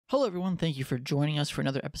Hello everyone, thank you for joining us for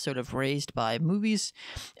another episode of Raised by Movies.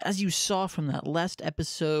 As you saw from that last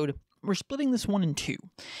episode, we're splitting this one in two.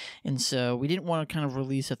 And so we didn't want to kind of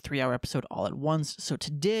release a 3-hour episode all at once. So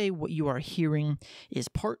today what you are hearing is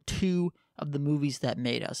part 2 of the movies that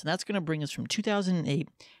made us. And that's going to bring us from 2008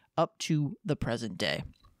 up to the present day.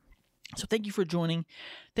 So thank you for joining.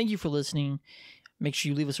 Thank you for listening. Make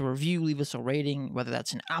sure you leave us a review, leave us a rating, whether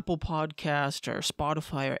that's an Apple podcast or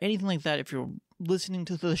Spotify or anything like that. If you're listening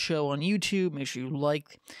to the show on YouTube, make sure you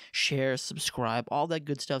like, share, subscribe, all that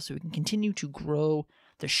good stuff so we can continue to grow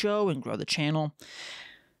the show and grow the channel.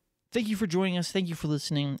 Thank you for joining us. Thank you for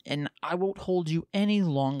listening. And I won't hold you any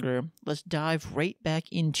longer. Let's dive right back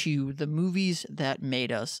into the movies that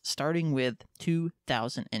made us, starting with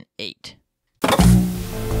 2008.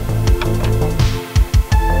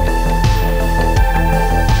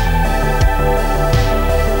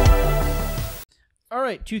 All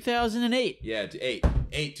right, 2008. Yeah,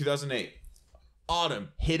 2008. Autumn,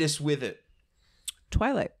 hit us with it.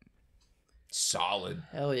 Twilight. Solid.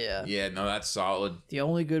 Hell yeah. Yeah, no, that's solid. The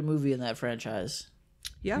only good movie in that franchise.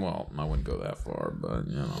 Yeah. Well, I wouldn't go that far, but,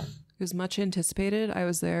 you know. It was much anticipated. I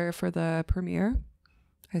was there for the premiere.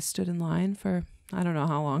 I stood in line for, I don't know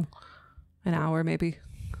how long. An hour, maybe.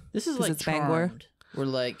 This is 'Cause like it's Bangor. Charmed. We're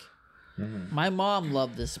like, my mom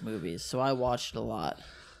loved this movie, so I watched it a lot.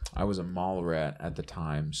 I was a mall rat at the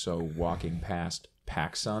time, so walking past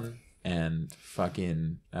PacSun and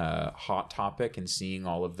fucking Hot Topic and seeing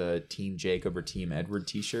all of the Team Jacob or Team Edward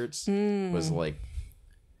t-shirts was like,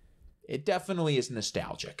 it definitely is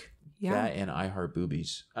nostalgic. Yeah. That and I Heart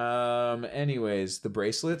Boobies. Anyways, the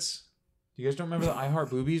bracelets. You guys don't remember the I Heart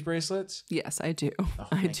Boobies bracelets? Yes, I do. Oh,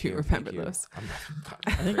 I thank do you, remember thank you. those.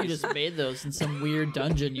 I think you just made those in some weird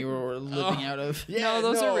dungeon you were living out of. No,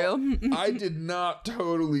 those are real. I did not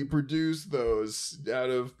totally produce those out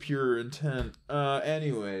of pure intent.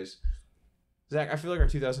 Anyways, Zach, I feel like our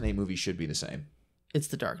 2008 movie should be the same. It's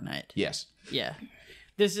The Dark Knight. Yes. Yeah.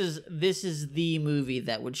 This is the movie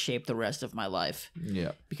that would shape the rest of my life.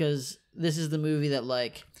 Yeah. Because this is the movie that,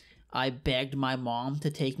 like, I begged my mom to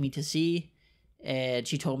take me to see, and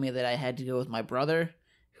she told me that I had to go with my brother,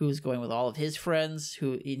 who was going with all of his friends,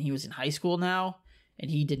 and he was in high school now, and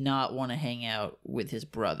he did not want to hang out with his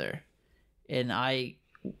brother. And I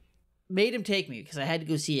made him take me because I had to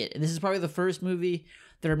go see it. And this is probably the first movie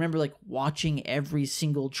that I remember, like, watching every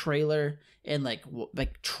single trailer and like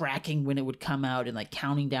tracking when it would come out and like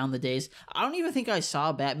counting down the days. I don't even think I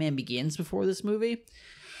saw Batman Begins before this movie,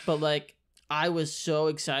 but like I was so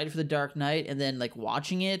excited for The Dark Knight, and then like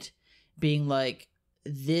watching it being like,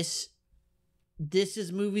 this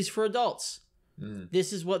is movies for adults.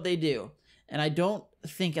 This is what they do. And I don't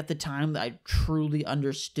think at the time that I truly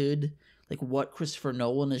understood like what Christopher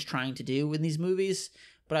Nolan is trying to do in these movies,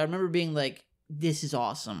 but I remember being like, this is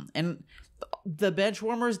awesome. And the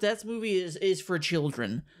Benchwarmers, that movie is for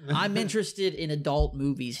children. I'm interested in adult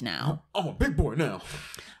movies now. I'm a big boy now.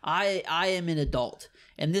 I am an adult.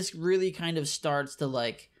 And this really kind of starts to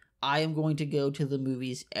like, I am going to go to the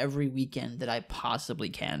movies every weekend that I possibly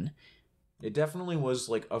can. It definitely was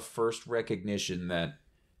like a first recognition that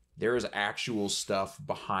there is actual stuff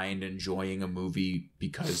behind enjoying a movie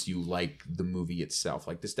because you like the movie itself.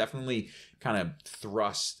 Like this definitely kind of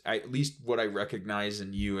thrust, at least what I recognize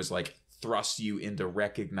in you is like thrusts you into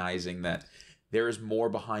recognizing that there is more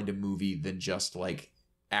behind a movie than just like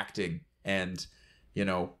acting and, you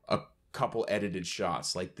know, a couple edited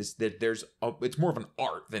shots. Like this, it's more of an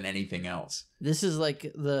art than anything else. This is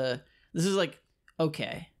like,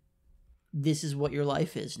 okay, this is what your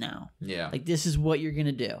life is now. Yeah. Like this is what you're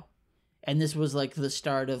gonna do. And this was like the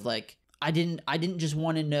start of like, I didn't just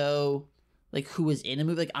want to know like who was in a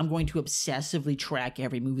movie. Like I'm going to obsessively track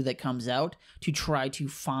every movie that comes out to try to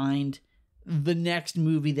find the next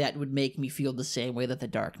movie that would make me feel the same way that The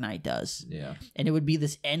Dark Knight does. Yeah. And it would be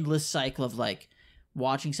this endless cycle of like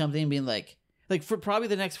watching something and being like for probably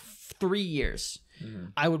the next 3 years,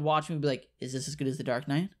 I would watch and be like, is this as good as The Dark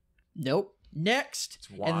Knight? Nope. Next.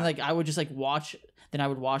 And like I would just like watch, then I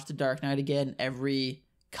would watch The Dark Knight again every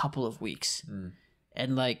couple of weeks.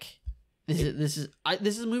 And like this is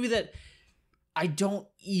a movie that I don't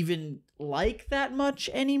even like that much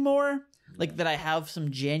anymore. Like that I have some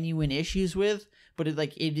genuine issues with, but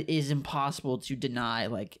it is impossible to deny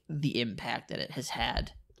like the impact that it has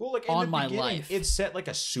had on my life. It set like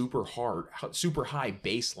a super high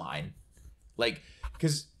baseline. Like,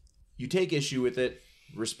 because you take issue with it,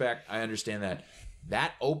 respect, I understand that.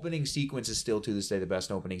 That opening sequence is still to this day the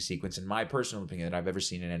best opening sequence in my personal opinion that I've ever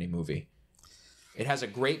seen in any movie. It has a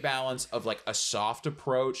great balance of like a soft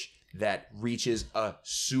approach that reaches a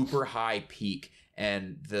super high peak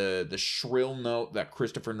And the shrill note that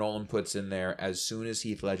Christopher Nolan puts in there as soon as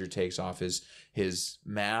Heath Ledger takes off his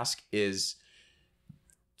mask is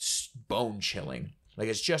bone chilling. Like,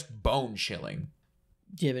 it's just bone chilling.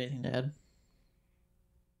 Do you have anything to add?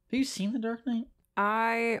 Have you seen The Dark Knight?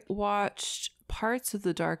 I watched parts of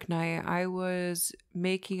The Dark Knight. I was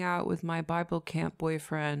making out with my Bible camp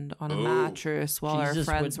boyfriend on a mattress while Jesus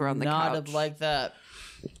our friends would were on the not couch. have liked that.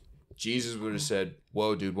 Jesus would have said,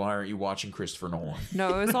 "Whoa, dude, why aren't you watching Christopher Nolan?"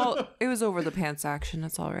 No, it was over the pants action.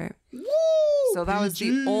 It's all right. Woo! So that was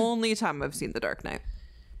PG. the only time I've seen The Dark Knight.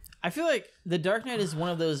 I feel like The Dark Knight is one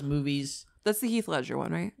of those movies That's the Heath Ledger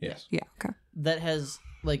one, right? Yes. Yeah. Okay. that has,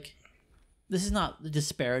 like, this is not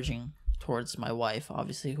disparaging towards my wife,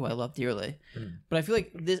 obviously, who I love dearly. But I feel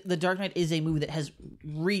like The Dark Knight is a movie that has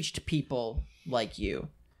reached people like you.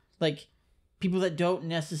 Like, people that don't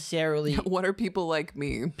necessarily... What are people like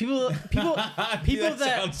me? People that that...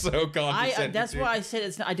 sounds so condescending. That's why I said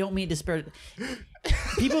it's not, I don't mean disparage.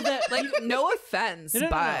 People that... Like, no offense, No,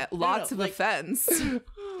 but no, lots of like, offense.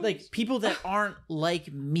 like, people that aren't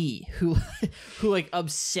like me, who like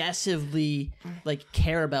obsessively like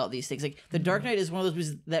care about these things. Like, The Dark Knight is one of those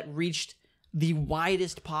movies that reached the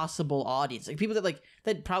widest possible audience. Like, people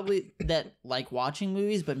that like watching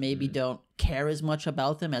movies but maybe don't care as much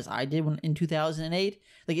about them as I did in 2008.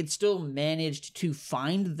 Like, it still managed to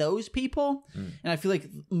find those people. And I feel like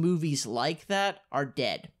movies like that are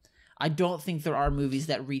dead. I don't think there are movies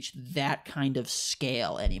that reach that kind of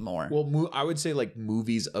scale anymore. Well, I would say like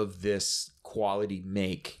movies of this quality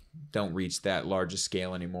don't reach that large a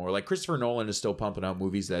scale anymore. Like, Christopher Nolan is still pumping out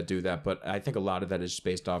movies that do that, but I think a lot of that is just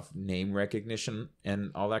based off name recognition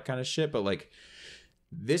and all that kind of shit. But like,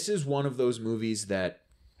 this is one of those movies that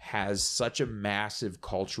has such a massive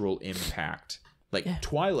cultural impact. Like,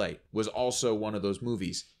 Twilight was also one of those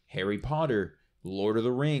movies. Harry Potter, Lord of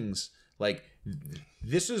the Rings, like,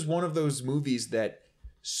 this is one of those movies that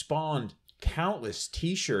spawned countless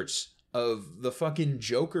t-shirts of the fucking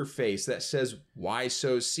Joker face that says, "Why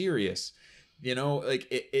so serious?" You know, like,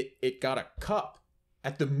 it got a cup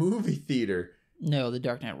at the movie theater. No, The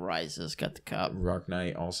Dark Knight Rises got the cup. Dark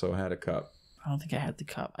Knight also had a cup. I don't think I had the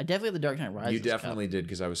cup. I definitely had The Dark Knight Rises. You definitely did,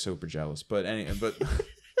 because I was super jealous. But anyway,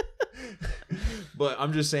 but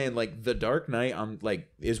I'm just saying, like, The Dark Knight,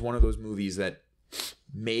 is one of those movies that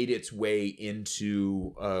made its way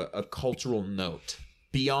into a cultural note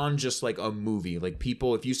beyond just like a movie. Like,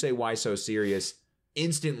 people, if you say "Why so serious?"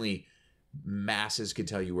 instantly masses could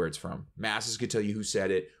tell you where it's from. Masses could tell you who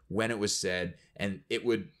said it, when it was said, and it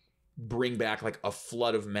would bring back like a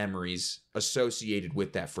flood of memories associated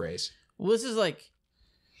with that phrase. Well, this is like,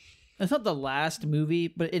 it's not the last movie,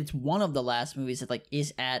 but it's one of the last movies that like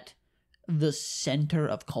is at the center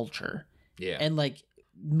of culture. Yeah. And like,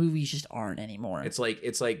 movies just aren't anymore. It's like,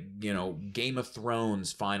 you know, Game of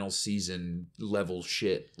Thrones final season level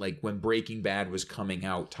shit. Like, when Breaking Bad was coming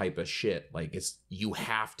out type of shit. Like, it's, you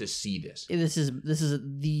have to see this. This is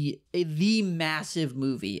the massive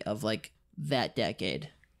movie of like that decade.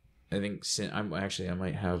 I think I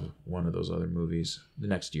might have one of those other movies. The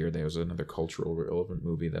next year there was another cultural relevant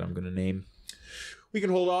movie that I'm going to name. We can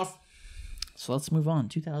hold off. So let's move on.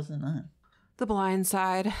 2009. The Blind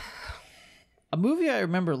Side. A movie I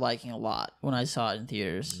remember liking a lot when I saw it in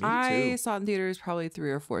theaters. Me I too. saw it in theaters probably 3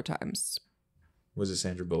 or 4 times. Was it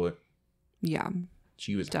Sandra Bullock? Yeah,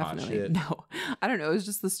 She was definitely. hot shit. No, I don't know. It was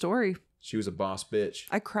just the story. She was a boss bitch.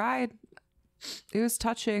 I cried. It was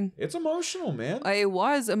touching. It's emotional, man. It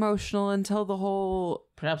was emotional until the whole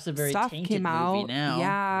Perhaps a very stuff tainted came movie out. now.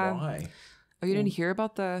 Yeah. Why? Oh, you didn't hear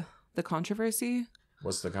about the controversy?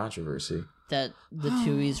 What's the controversy? That the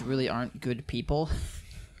Tuohys really aren't good people.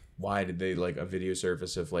 Why did they like a video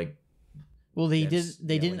surface of like? Well, they them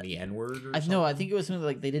didn't. the N-word. Or I something? think it was something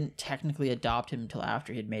like they didn't technically adopt him until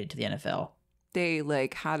after he had made it to the NFL. They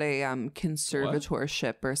like had a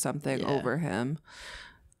conservatorship or something Yeah. over him,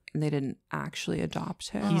 and they didn't actually adopt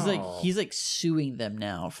him, He's like suing them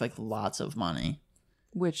now for like lots of money.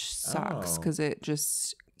 which sucks because it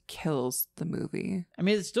just kills the movie. I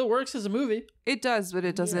mean, it still works as a movie. It does, but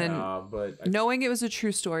it doesn't. Yeah, but Knowing it was a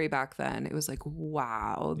true story back then, it was like,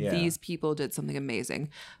 wow, Yeah. these people did something amazing.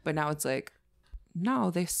 But now it's like,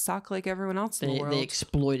 no, they suck like everyone else in the world. They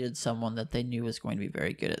exploited someone that they knew was going to be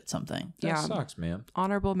very good at something. that yeah. sucks, man.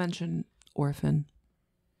 Honorable mention, Orphan.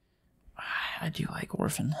 I do like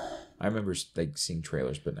Orphan. I remember like seeing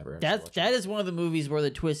trailers, but never. actually watched That is one of the movies where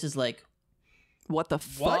the twist is like, What the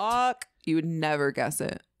What? fuck? You would never guess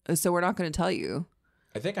it. So we're not going to tell you.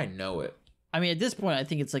 it. I think I know it. I mean, at this point, I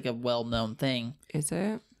think it's like a well-known thing. Is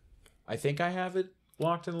it? I think I have it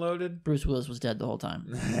locked and loaded. Bruce Willis was dead the whole time.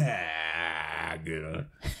 that good,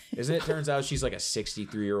 huh? Isn't it? Turns out she's like a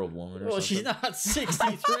 63-year-old woman or Well, something. she's not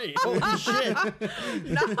 63. Holy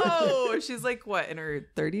shit. No, she's like what, in her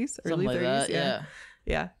 30s, early Something like 30s? that, yeah.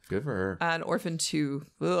 Yeah. Good for her. And Orphan 2,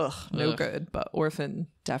 no Ugh. good, but Orphan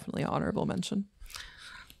definitely honorable mention.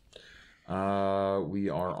 We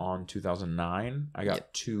are on 2009. I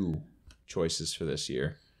got two choices for this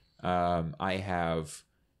year. I have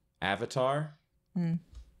Avatar,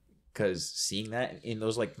 because seeing that in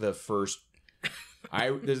those like the first,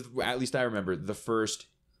 at least I remember the first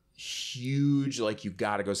huge like you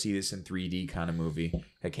got to go see this in 3D kind of movie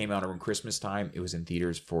that came out around Christmas time. It was in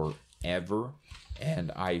theaters forever,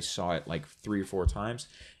 and I saw it like 3 or 4 times.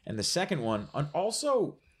 And the second one, an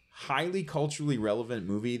also highly culturally relevant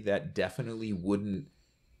movie that definitely wouldn't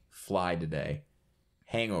fly today,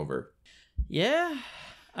 Hangover. Yeah.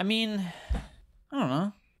 I mean, I don't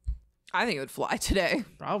know. I think it would fly today.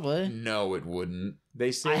 Probably. No, it wouldn't.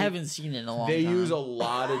 They say I haven't seen it in a long they time. use a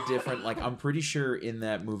lot of different, like, I'm pretty sure in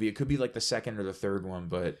that movie, it could be like the second or the third one,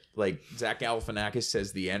 but like Zach Galifianakis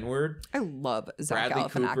says the N-word. I love Zach Bradley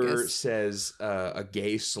Cooper Galifianakis. says a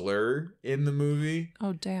gay slur in the movie.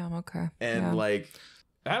 Oh, damn. Okay. And Yeah. like,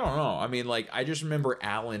 I don't know. I mean, like, I just remember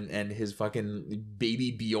Alan and his fucking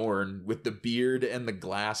baby Bjorn with the beard and the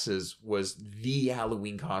glasses was the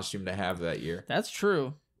Halloween costume to have that year. That's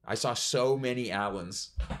true. I saw so many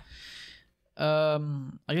Allens. I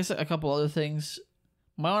guess a couple other things.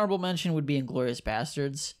 My honorable mention would be Inglourious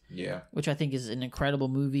Bastards, Yeah. which I think is an incredible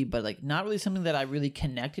movie, but like not really something that I really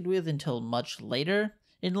connected with until much later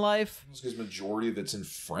in life. It's because majority of it's in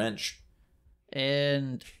French.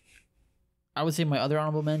 And I would say my other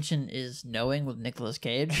honorable mention is Knowing with Nicolas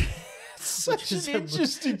Cage. Such is an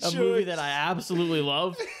interesting a movie that I absolutely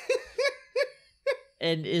love.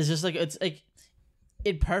 And is just like, it's like,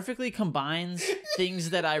 it perfectly combines things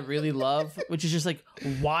that I really love, which is just like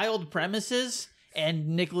wild premises and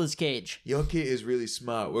Nicolas Cage. Your kid is really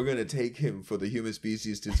smart. We're going to take him for the human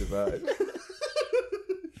species to survive.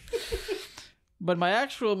 But my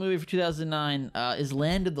actual movie for 2009 is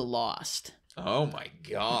Land of the Lost. Oh my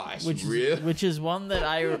gosh. Which really? which is one that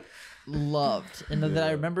I loved and that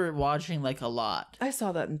I remember watching like a lot. I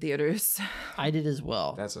saw that in theaters. I did as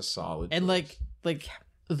well. That's a solid And choice. like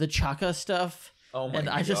the Chaka stuff. Oh my and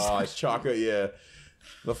I gosh, just- Chaka, yeah.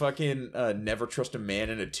 The fucking never trust a man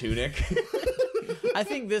in a tunic. I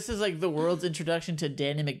think this is like the world's introduction to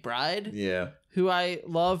Danny McBride, Yeah. who I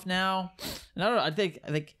love now. And I don't know,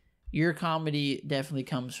 I think your comedy definitely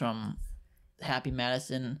comes from Happy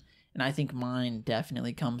Madison, and I think mine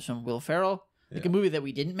definitely comes from Will Ferrell. Like a movie that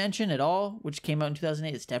we didn't mention at all, which came out in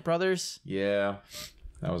 2008, is Step Brothers. Yeah.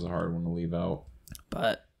 That was a hard one to leave out.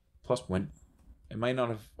 But Plus, when I might not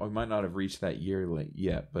have reached that year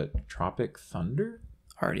yet, but Tropic Thunder?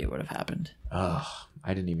 already it would have happened. Ugh,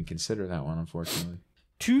 I didn't even consider that one, unfortunately.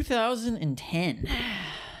 2010.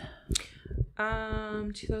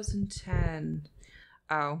 2010.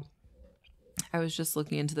 Oh, I was just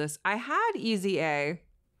looking into this. I had Easy A.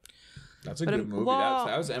 That's a But good I'm- movie. well,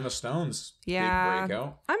 that was Emma Stone's Yeah. big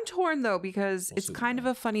breakout. I'm torn though because it's Also- kind of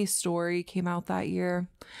a funny story. Came out that year,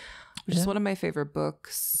 which is one of my favorite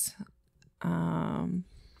books.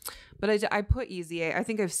 But I put Easy A. I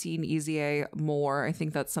think I've seen Easy A more. I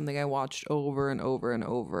think that's something I watched over and over and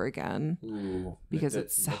over again. Ooh, Because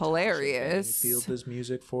it's hilarious. Feel this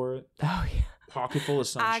music for it. Oh yeah. Pocket full of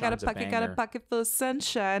sunshine. I got a pocket full of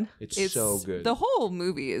sunshine. It's so good. The whole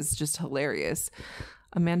movie is just hilarious.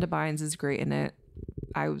 Amanda Bynes is great in it.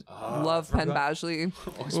 I love Penn Badgley.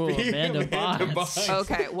 Amanda Bynes.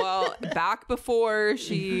 Okay, well, back before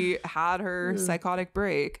she had her psychotic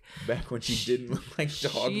break, Back when she didn't look like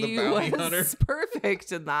Dog she the Bounty was Hunter.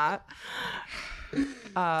 perfect in that.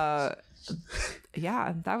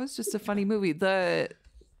 Yeah, that was just a funny movie.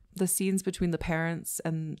 The scenes between the parents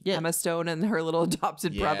and Emma Stone and her little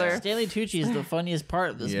adopted brother. Stanley Tucci is the funniest part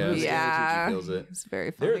of this movie. Yeah. Stanley Tucci kills it. It's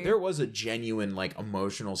very funny. There was a genuine like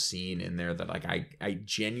emotional scene in there that like I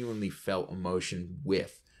genuinely felt emotion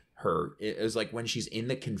with her. It was like when she's in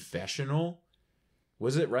the confessional.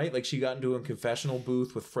 Was it right? Like she got into a confessional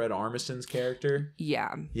booth with Fred Armisen's character.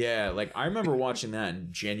 Yeah. Yeah, like I remember watching that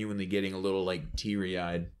and genuinely getting a little like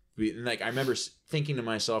teary-eyed. Like I remember thinking to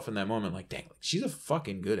myself in that moment, like, dang, she's a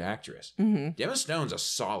fucking good actress. Emma Stone's a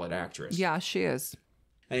solid actress. Yeah, she is.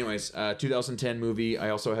 Anyways, 2010 movie. I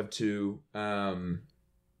also have two.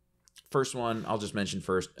 First one, I'll just mention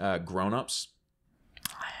first. Grown Ups.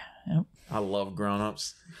 Yep. I love Grown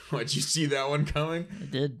Ups. Did you see that one coming?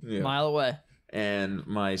 It did. Yeah. Mile away. And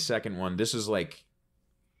my second one, this is like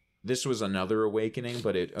this was another awakening,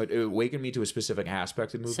 but it awakened me to a specific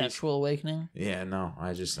aspect of movies. Sexual awakening? Yeah, no,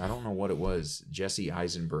 I don't know what it was. Jesse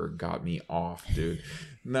Eisenberg got me off, dude.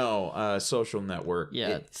 No, Social Network.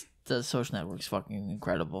 Yeah, the Social Network's fucking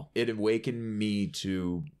incredible. It awakened me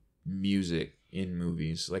to music in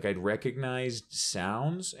movies. Like, I'd recognized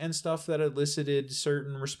sounds and stuff that elicited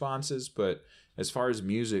certain responses, but as far as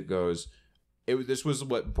music goes, this was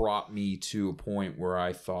what brought me to a point where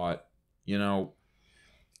I thought, you know,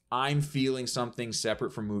 I'm feeling something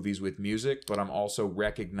separate from movies with music, but I'm also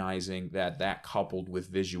recognizing that coupled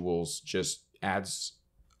with visuals just adds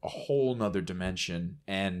a whole nother dimension.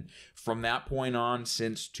 And from that point on,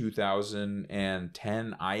 since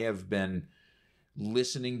 2010, I have been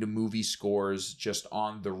listening to movie scores just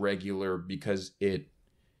on the regular because it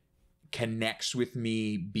connects with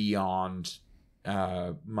me beyond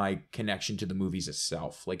my connection to the movies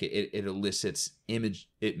itself. Like it elicits image,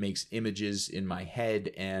 it makes images in my head,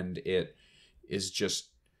 and it is just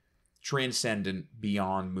transcendent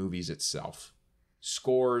beyond movies itself.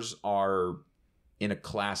 Scores are in a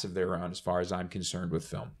class of their own as far as I'm concerned with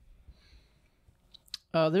film.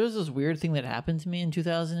 There was this weird thing that happened to me in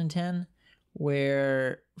 2010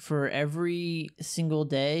 where for every single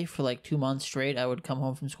day for like 2 months straight, I would come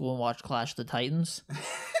home from school and watch Clash of the Titans.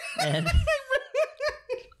 And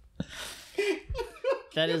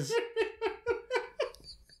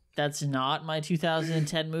that's not my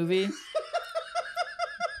 2010 movie.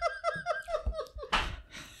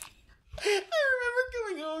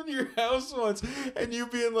 To your house once and you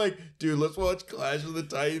being like, dude, let's watch Clash of the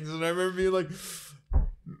Titans, and I remember being like,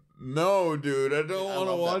 no, dude, I don't want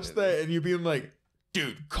to watch that, and you being like,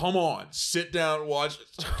 dude, come on, sit down and watch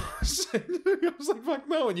it. I was like, fuck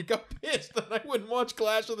no, and you got pissed that I wouldn't watch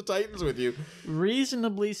Clash of the Titans with you.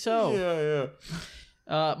 Reasonably so.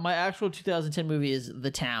 Yeah. My actual 2010 movie is The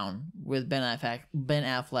Town with Ben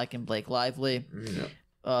Affleck and Blake Lively.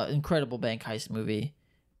 Yeah. Incredible bank heist movie.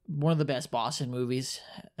 One of the best Boston movies,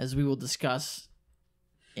 as we will discuss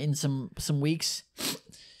in some weeks.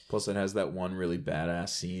 Plus, it has that one really badass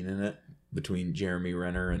scene in it between Jeremy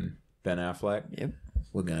Renner and Ben Affleck. Yep.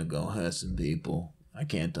 We're gonna go hurt some people. I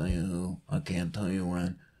can't tell you who. I can't tell you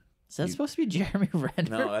when. Is that supposed to be Jeremy Renner?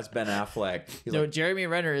 No, that's Ben Affleck. No, Jeremy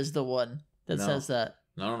Renner is the one that says that.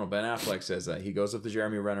 No. Ben Affleck says that. He goes up to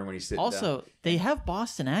Jeremy Renner when he's sitting down. Also, they have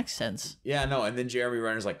Boston accents. Yeah, no, and then Jeremy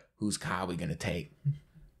Renner's like, whose car are we gonna take?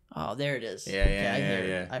 Oh, there it is.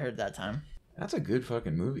 Yeah. I heard that time. That's a good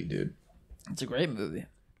fucking movie, dude. It's a great movie.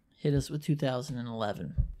 Hit us with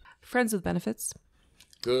 2011. Friends with Benefits.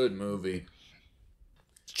 Good movie.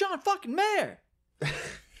 It's John fucking Mayer.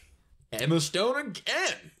 Emma Stone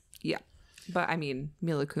again. Yeah. But I mean,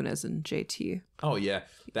 Mila Kunis and JT. Oh yeah,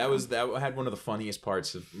 that had one of the funniest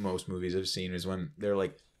parts of most movies I've seen is when they're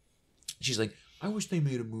like, she's like, I wish they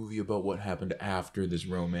made a movie about what happened after this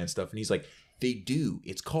romance stuff, and he's like, they do.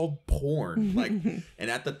 It's called porn. Like,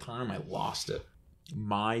 and at the time I lost it.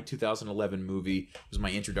 My 2011 movie was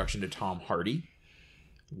my introduction to Tom Hardy.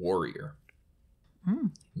 Warrior.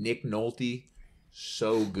 Nick Nolte,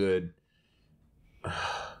 so good.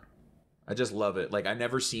 I just love it. Like, I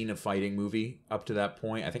never seen a fighting movie up to that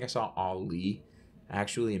point. I think I saw Ali,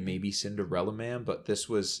 actually, and maybe Cinderella Man, but this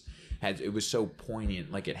was so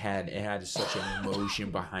poignant. Like, it had such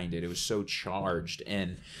emotion behind it. It was so charged,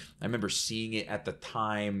 and I remember seeing it at the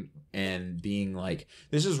time and being like,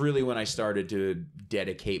 this is really when I started to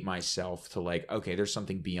dedicate myself to, like, okay, there's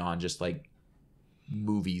something beyond just like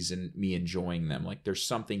movies and me enjoying them. Like, there's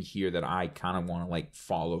something here that I kind of want to like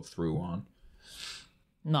follow through on.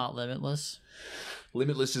 Not Limitless.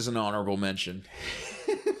 Limitless is an honorable mention.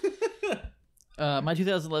 My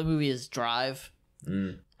 2011 movie is Drive.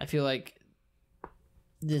 I feel like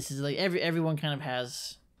this is like everyone kind of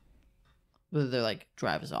has, whether they're like,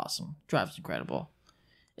 Drive is awesome, Drive is incredible.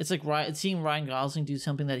 It's like it's seeing Ryan Gosling do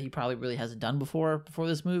something that he probably really hasn't done before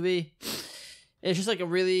this movie. It's just like a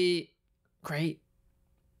really great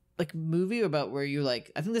like movie about where you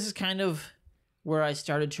like, I think this is kind of where I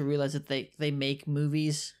started to realize that they make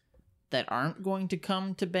movies that aren't going to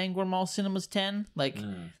come to Bangor Mall Cinemas 10. Like,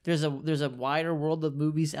 there's a wider world of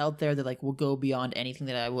movies out there that like will go beyond anything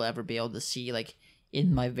that I will ever be able to see like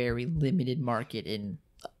in my very limited market in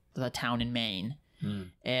the town in Maine.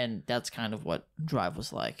 And that's kind of what Drive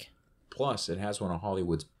was like. Plus, it has one of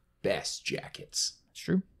Hollywood's best jackets. It's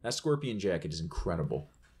true. That scorpion jacket is incredible.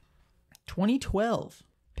 2012.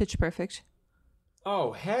 Pitch Perfect.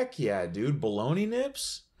 Oh, heck yeah, dude. Baloney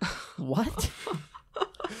nips? What?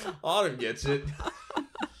 Autumn gets it.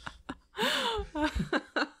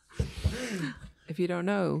 If you don't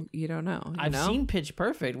know, you don't know. I've seen Pitch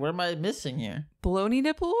Perfect. What am I missing here? Baloney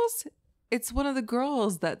nipples It's one of the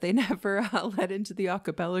girls that they never let into the a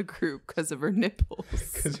cappella group because of her nipples.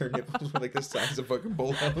 Because her nipples were like the size of fucking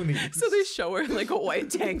baloney. So they show her in like a white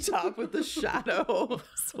tank top with the shadows.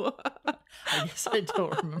 I guess I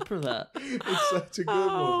don't remember that. It's such a good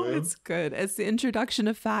one, man. It's good. It's the introduction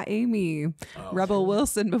of Fat Amy, Rebel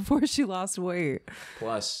Wilson before she lost weight.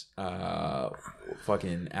 Plus,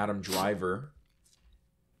 fucking Adam Driver.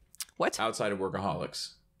 What? Outside of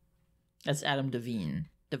Workaholics. That's Adam Devine.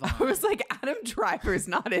 I was like, Adam Driver's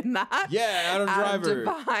not in that. Yeah, Adam Driver.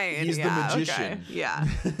 Divine. He's the magician. Okay. Yeah.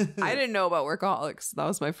 I didn't know about Workaholics. That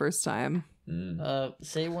was my first time.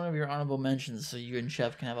 Say one of your honorable mentions so you and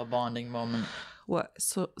Chef can have a bonding moment. What?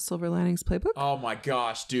 Silver Linings Playbook? Oh my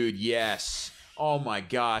gosh, dude, yes. Oh my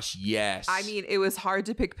gosh, yes. I mean, it was hard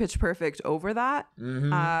to pick Pitch Perfect over that,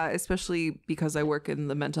 especially because I work in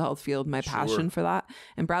the mental health field, my passion for that.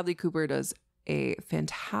 And Bradley Cooper does a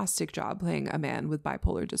fantastic job playing a man with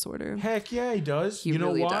bipolar disorder. Heck yeah, he does. He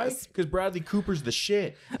really why? does. Because Bradley Cooper's the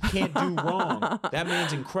shit. Can't do wrong. That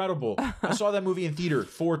man's incredible. I saw that movie in theater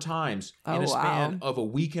 4 times in a span of a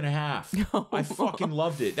week and a half. I fucking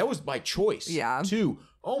loved it. That was by choice. Yeah. Too.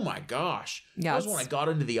 Oh my gosh. Yeah, that was when I got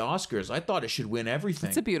into the Oscars. I thought it should win everything.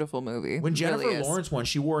 It's a beautiful movie. When Jennifer really Lawrence won,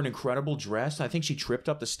 she wore an incredible dress. I think she tripped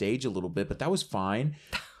up the stage a little bit, but that was fine.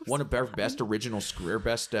 One of best original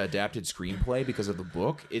best adapted screenplay because of the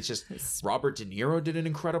book. It's just Robert De Niro did an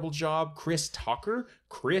incredible job. Chris Tucker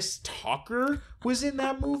was in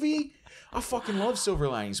that movie. I fucking love Silver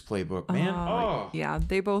Linings Playbook, man. Yeah,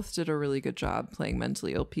 they both did a really good job playing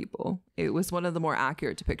mentally ill people. It was one of the more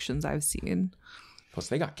accurate depictions I've seen. Plus,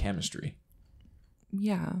 they got chemistry.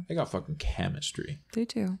 Yeah. They got fucking chemistry. They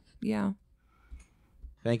do. Yeah.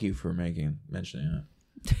 Thank you for mentioning that.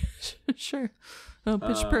 Sure. Oh,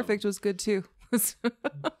 Pitch Perfect was good too.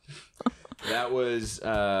 That was... Is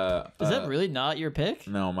that really not your pick?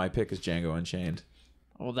 No, my pick is Django Unchained.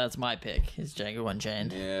 Well, that's my pick. Is Django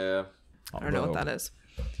Unchained. Yeah. I don't know what that is.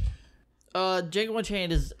 Django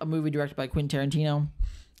Unchained is a movie directed by Quentin Tarantino.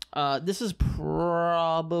 This is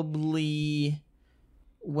probably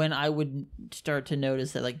when I would start to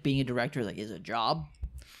notice that like being a director like is a job.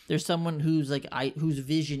 There's someone who's like whose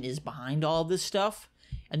vision is behind all of this stuff,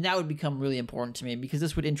 and that would become really important to me because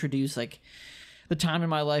this would introduce like the time in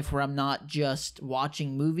my life where I'm not just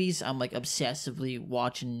watching movies, I'm like obsessively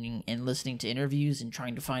watching and listening to interviews and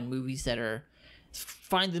trying to find the movies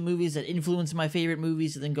that influence my favorite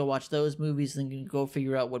movies, and then go watch those movies, and then go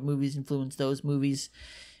figure out what movies influence those movies.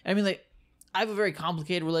 I mean, like, I have a very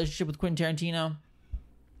complicated relationship with Quentin Tarantino.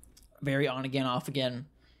 Very on again, off again.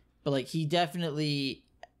 But, like, he definitely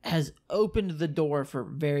has opened the door for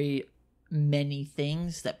very many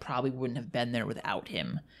things that probably wouldn't have been there without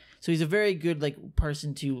him. So he's a very good, like,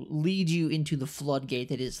 person to lead you into the floodgate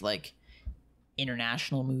that is, like,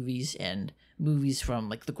 international movies and movies from,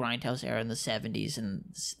 like, the Grindhouse era in the 70s and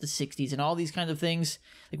the 60s and all these kinds of things.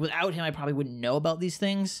 Like, without him, I probably wouldn't know about these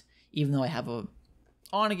things, even though I have a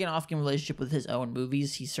on-again, off-again relationship with his own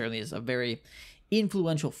movies. He certainly is a very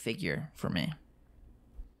influential figure for me.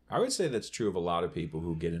 I would say that's true of a lot of people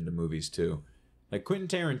who get into movies too. Like Quentin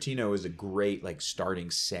Tarantino is a great like starting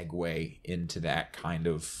segue into that kind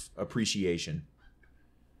of appreciation.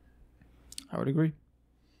 I would agree.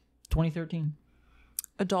 2013.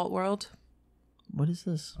 Adult World. What is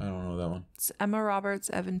this? I don't know that one. It's Emma Roberts,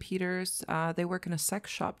 Evan Peters. They work in a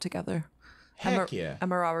sex shop together. Heck yeah.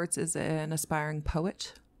 Emma Roberts is an aspiring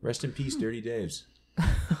poet. Rest in peace, Dirty Daves.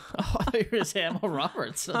 Oh, I thought you were going to say Emma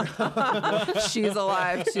Roberts. She's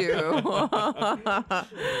alive too.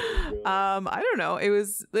 I don't know.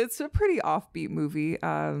 It's a pretty offbeat movie.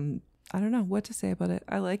 I don't know what to say about it.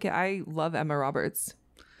 I like it. I love Emma Roberts.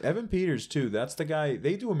 Evan Peters too. That's the guy.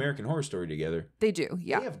 They do American Horror Story together. They do.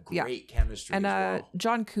 Yeah. They have great chemistry. And as well.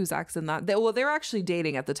 John Cusack's in that. They were actually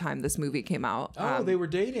dating at the time this movie came out. Oh, they were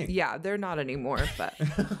dating. Yeah, they're not anymore. But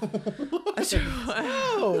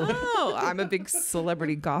Oh, I'm a big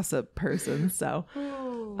celebrity gossip person, so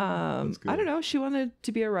I don't know. She wanted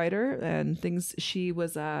to be a writer and things. She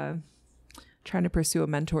was trying to pursue a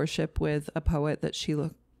mentorship with a poet that she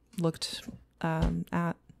looked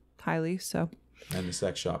at highly. So. And the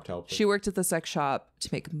sex shop helped her. She worked at the sex shop to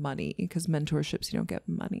make money because mentorships, you don't get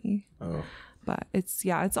money. Oh. But it's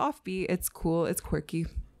offbeat. It's cool. It's quirky.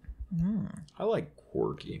 I like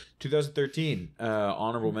quirky. 2013,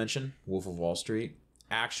 honorable mention, Wolf of Wall Street.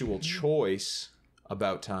 Actual choice,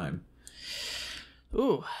 About Time.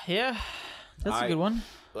 Ooh, yeah. That's a good one.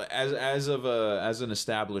 As an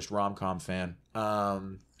established rom-com fan,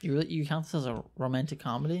 You count this as a romantic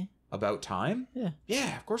comedy? About Time? Yeah.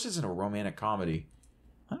 Yeah, of course it's in a romantic comedy.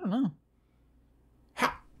 I don't know.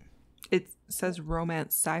 It says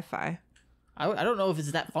romance sci-fi. I don't know if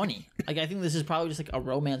it's that funny. Like, I think this is probably just like a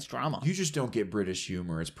romance drama. You just don't get British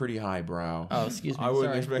humor. It's pretty highbrow. Oh, excuse me. I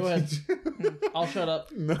wouldn't Sorry. Go expect ahead. I'll shut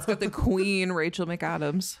up. It's got the queen, Rachel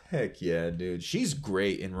McAdams. Heck yeah, dude. She's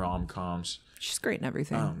great in rom-coms. She's great in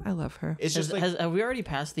everything. I love her. It's just like... Have we already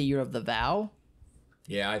passed the year of The Vow?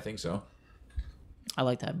 Yeah, I think so. I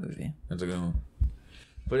like that movie. That's a good one.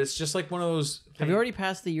 But it's just like one of those... Have you already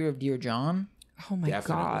passed the year of Dear John? Oh my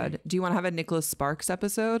God. Do you want to have a Nicholas Sparks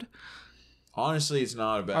episode? Honestly, it's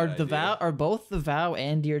not a bad idea. Are both The Vow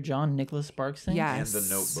and Dear John Nicholas Sparks things? Yes. And The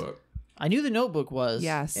Notebook. I knew The Notebook was.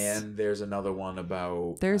 Yes. And there's another one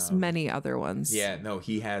about... There's many other ones. Yeah, no,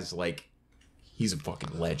 he has like... He's a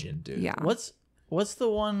fucking legend, dude. Yeah. What's the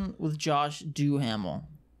one with Josh Duhamel?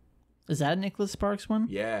 Is that a Nicholas Sparks one?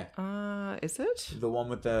 Yeah. Is it? The one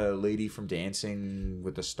with the lady from Dancing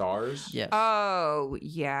with the Stars? Yes. Oh,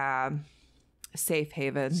 yeah. Safe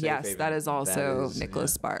Haven. Yes, Haven. that is also That is,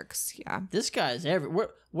 Nicholas Sparks. Yeah. This guy's everywhere.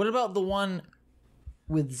 What about the one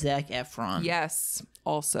with Zac Efron? Yes,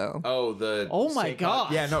 also. Oh my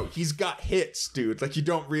God. Yeah, no, he's got hits, dude. Like, you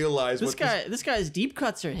don't realize This guy's deep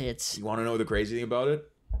cuts are hits. You want to know the crazy thing about it?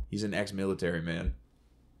 He's an ex-military man.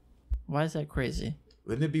 Why is that crazy?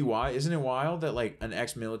 Wouldn't it be wild? Isn't it wild that like an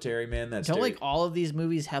ex-military man that's Don't like all of these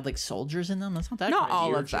movies have like soldiers in them? That's not that Not crazy. all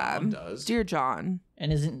Dear of John them. does. Dear John.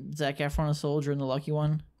 And isn't Zac Efron a soldier in The Lucky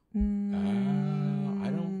One? I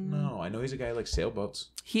don't know. I know he's a guy who likes sailboats.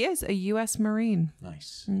 He is a U.S. Marine.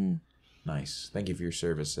 Nice. Nice. Thank you for your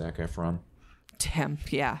service, Zac Efron. Damn,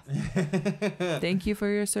 yeah. Thank you for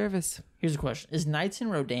your service. Here's a question: is Knights in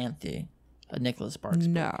Rodanthe a Nicholas Sparks book?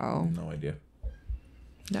 No, idea.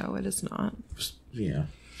 no, it is not. Yeah.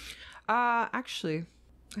 Actually,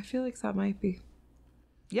 I feel like that might be.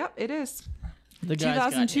 Yep, it is. The guy's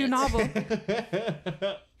got 2002 hits. novel.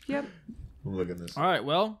 Yep. Look at this. All right,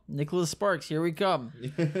 well, Nicholas Sparks, here we come.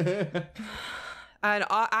 And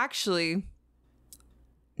actually,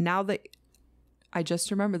 now that I just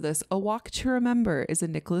remember this, A Walk to Remember is a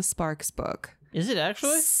Nicholas Sparks book. Is it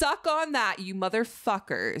actually? Suck on that, you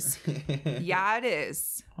motherfuckers. Yeah, it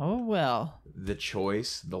is. Oh well. The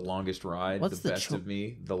Choice, The Longest Ride, What's The The Best of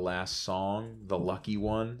Me, The Last Song, The Lucky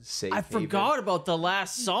One, Safe I Haven, forgot about the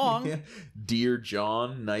last song. Dear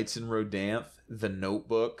John, Nights in Rodanthe, The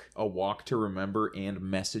Notebook, A Walk to Remember, and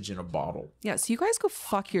Message in a Bottle. Yeah, so you guys go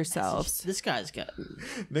fuck yourselves. This guy's got.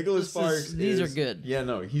 Nicholas Sparks. These are good. Yeah,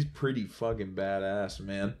 no, he's pretty fucking badass,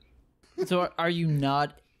 man. So are you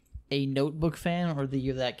not a Notebook fan, or the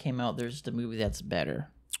year that came out, there's the movie that's better?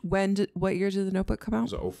 What year did The Notebook come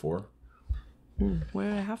out? It was 04. What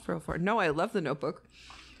did I have for 04? No, I love The Notebook.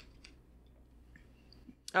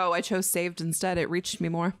 Oh, I chose Saved instead. It reached me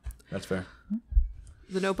more. That's fair.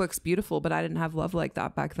 The Notebook's beautiful, but I didn't have love like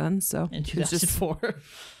that back then, so In it's just 2004.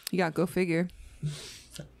 you got go figure.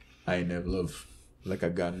 I ain't never love like I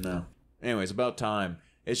got now. Anyways, about time.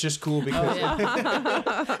 It's just cool because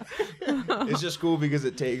it's just cool because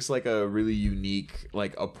it takes like a really unique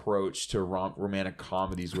like approach to romantic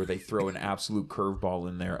comedies where they throw an absolute curveball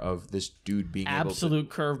in there of this dude being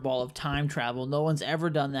Absolute curveball of time travel. No one's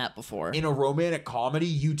ever done that before. able to... In a romantic comedy,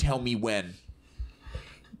 you tell me when.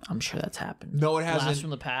 I'm sure that's happened. No, it hasn't. Blast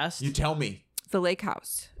from the past. You tell me. The Lake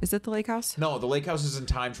House. Is it The Lake House? No, the Lake House isn't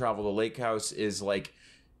time travel. The Lake House is like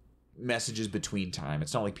messages between time.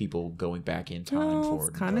 It's not like people going back in time Oh, forward.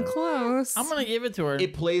 it's kind of close. I'm gonna give it to her.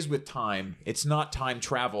 It plays with time. It's not time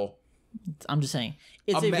travel. I'm just saying.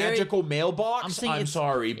 It's a very, magical mailbox? I'm saying I'm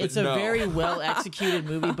sorry, but it's no. a very well executed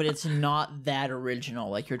movie, but it's not that original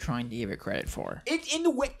like you're trying to give it credit for. It in the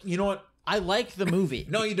way. You know what? I like the movie.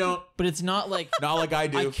 No, you don't. But it's not like Not like I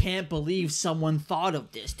do. I can't believe someone thought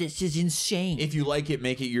of this. This is insane. If you like it,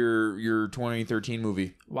 make it your 2013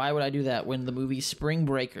 movie. Why would I do that when the movie Spring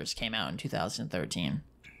Breakers came out in 2013?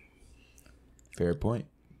 Fair point.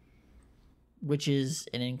 Which is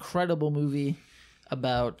an incredible movie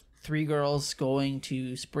about 3 girls going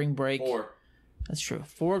to spring break. 4. That's true.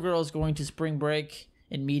 4 girls going to spring break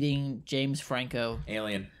and meeting James Franco,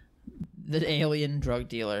 Alien. the alien drug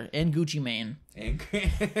dealer, and Gucci Mane.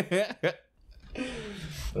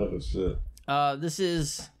 Oh shit. This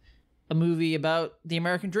is a movie about the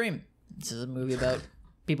American dream. This is a movie about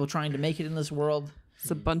people trying to make it in this world.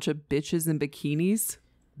 It's a bunch of bitches in bikinis.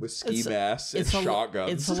 With ski masks and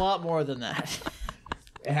shotguns. It's a lot more than that.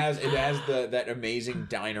 It has that amazing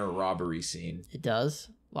diner robbery scene. It does.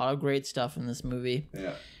 A lot of great stuff in this movie.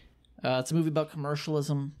 Yeah. It's a movie about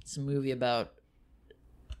commercialism. It's a movie about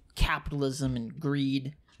capitalism and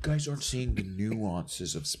greed. You guys aren't seeing the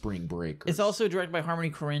nuances of Spring Breakers. It's also directed by Harmony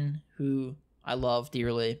Korine, who I love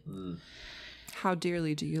dearly. How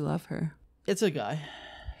dearly do you love her? It's a guy.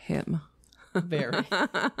 Him. Very.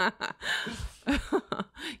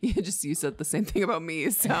 You said the same thing about me,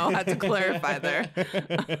 so I had to clarify there.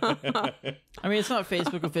 I mean, it's not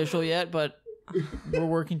Facebook official yet, but we're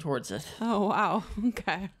working towards it. Oh, wow.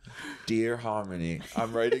 Okay. Dear Harmony,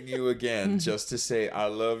 I'm writing you again just to say I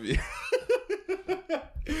love you.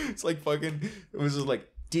 It's like fucking, it was just like,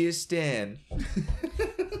 Dear Stan.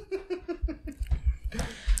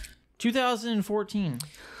 2014.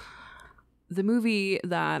 The movie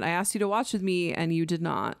that I asked you to watch with me and you did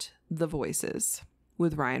not, The Voices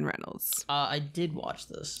with Ryan Reynolds. I did watch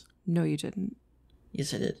this. No, you didn't.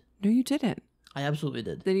 Yes, I did. No, you didn't. I absolutely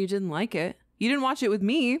did. Then you didn't like it. You didn't watch it with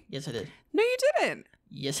me. Yes, I did. No, you didn't.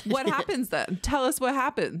 Yes, I What did. happens then? Tell us what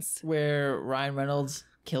happens. Where Ryan Reynolds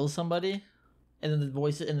kills somebody, and then the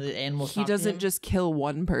voice and the animals. He doesn't just kill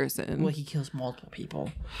one person. Well, he kills multiple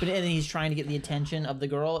people. But and then he's trying to get the attention of the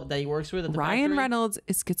girl that he works with at the Ryan factory. Reynolds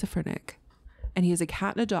is schizophrenic, and he has a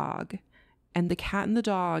cat and a dog. And the cat and the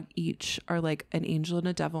dog each are like an angel and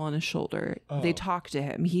a devil on his shoulder. Oh. They talk to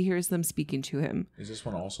him. He hears them speaking to him. Is this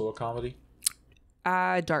one also a comedy?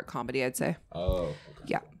 Dark comedy, I'd say. Oh. Okay.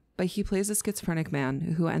 Yeah. But he plays a schizophrenic man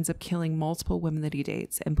who ends up killing multiple women that he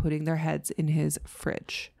dates and putting their heads in his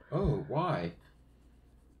fridge Oh, why?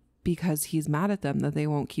 because he's mad at them that they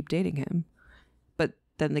won't keep dating him. But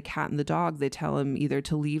then the cat and the dog, they tell him either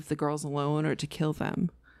to leave the girls alone or to kill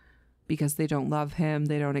them because they don't love him.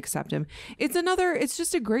 They don't accept him. It's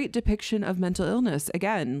just a great depiction of mental illness.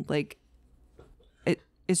 Again, like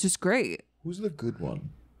it's just great. Who's the good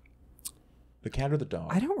one? The cat or the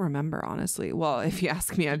dog? I don't remember, honestly. Well, if you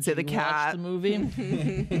ask me, I'd say the You watched cat. the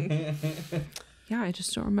movie. Yeah, I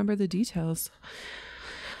just don't remember the details.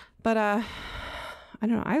 But I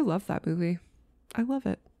don't know. I love that movie. I love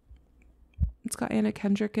it. It's got Anna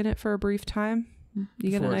Kendrick in it for a brief time.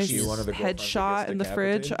 You get a Before nice she- one of the girlfriends that headshot gets in the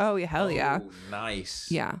fridge. decapitated? Oh, yeah, hell yeah. Oh,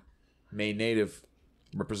 nice. Yeah. Maine native.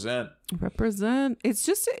 Represent. Represent. It's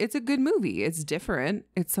a good movie. It's different.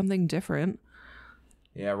 It's something different.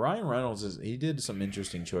 Yeah, Ryan Reynolds he did some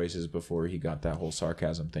interesting choices before he got that whole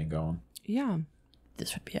sarcasm thing going. Yeah.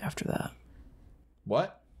 This would be after that.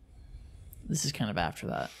 What? This is kind of after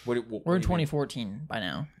that. What We're in do you mean? 2014 by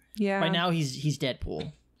now. Yeah. By now he's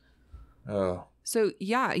Deadpool. Oh. So,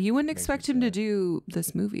 yeah, you wouldn't Makes expect me him to sad. do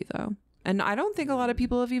this movie, though. And I don't think a lot of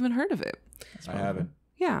people have even heard of it. I haven't.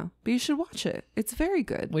 Yeah, but you should watch it. It's very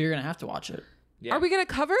good. Well, you're gonna have to watch it. Yeah. Are we going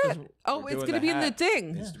to cover it? Oh, We're it's doing going to be in the hat.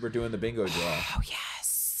 thing. We're doing the bingo draw. Oh,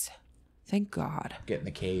 yes. Thank God. Get in the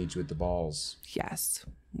cage with the balls. Yes,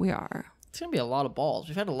 we are. It's gonna be a lot of balls.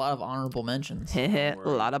 We've had a lot of honorable mentions. A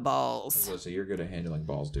lot of balls. So you're good at handling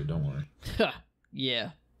balls, dude. Don't worry.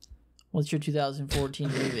 Yeah. What's your 2014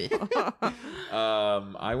 movie?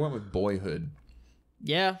 I went with Boyhood.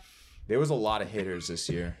 Yeah, There was a lot of hitters this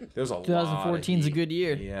year. There was a lot. 2014 is a heat. good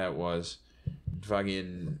year. Yeah, it was.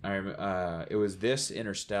 Fucking, it was this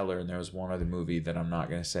Interstellar, and there was one other movie that I'm not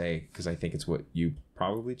gonna say because I think it's what you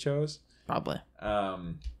probably chose. Probably.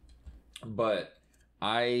 But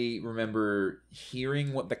I remember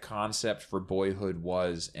hearing what the concept for Boyhood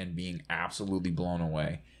was and being absolutely blown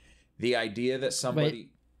away. The idea that somebody.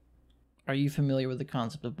 Are you familiar with the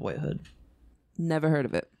concept of Boyhood? Never heard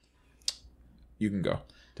of it. You can go.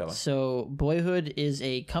 Tell us. So, Boyhood is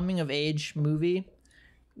a coming of age movie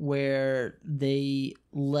where they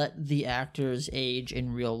let the actors age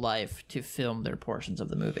in real life to film their portions of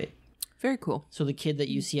the movie. Very cool. So the kid that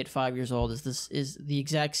you see at 5 years old is the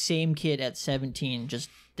exact same kid at 17, just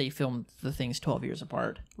they filmed the things 12 years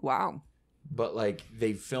apart. Wow. But like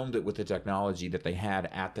they filmed it with the technology that they had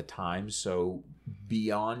at the time, so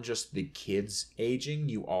beyond just the kids aging,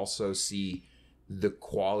 you also see the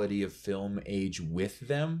quality of film age with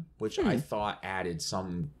them, which I thought added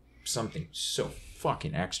something so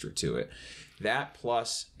fucking extra to it. That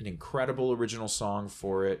plus an incredible original song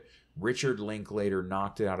for it. Richard Linklater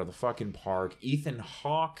knocked it out of the fucking park. Ethan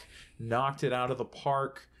Hawke knocked it out of the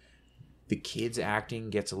park. The kids' acting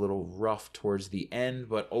gets a little rough towards the end,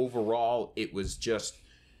 but overall, it was just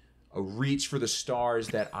a reach for the stars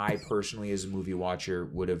that I personally, as a movie watcher,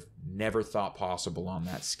 would have never thought possible on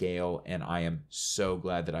that scale, and I am so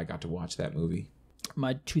glad that I got to watch that movie.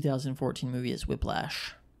 My 2014 movie is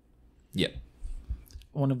Whiplash. Yep.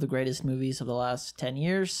 One of the greatest movies of the last 10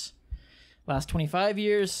 years, last 25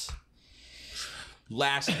 years.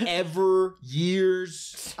 Last ever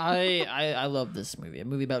years. I love this movie. A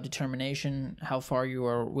movie about determination, how far you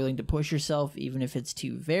are willing to push yourself, even if it's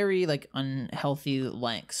to very like unhealthy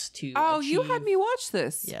lengths. To Oh, you achieve- had me watch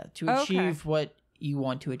this. Yeah, to Okay. achieve what you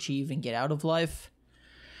want to achieve and get out of life.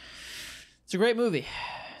 It's a great movie.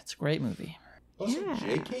 It's a great movie. Also,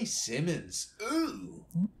 J.K. Simmons. Ooh.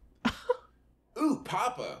 Ooh,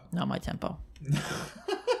 Papa. Not my tempo.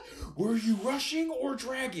 Were you rushing or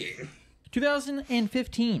dragging?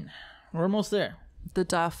 2015. We're almost there. The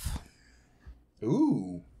Duff.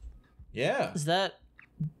 Ooh. Yeah. Is that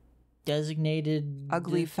designated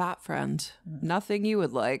Ugly fat friend. Nothing you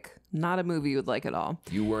would like. Not a movie you would like at all.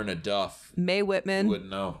 You weren't a Duff. Mae Whitman. You wouldn't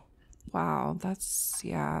know. Wow, that's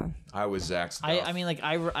yeah. I was Zach's Duff. I mean, like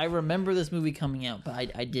I remember this movie coming out, but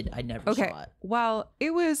I never saw it. Well,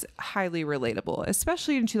 it was highly relatable,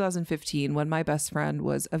 especially in 2015 when my best friend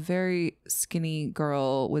was a very skinny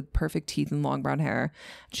girl with perfect teeth and long brown hair.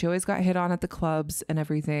 She always got hit on at the clubs and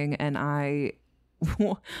everything, and I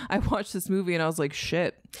watched this movie and I was like,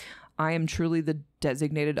 shit. I am truly the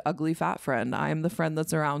designated ugly fat friend. I am the friend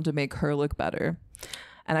that's around to make her look better.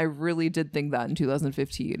 And I really did think that in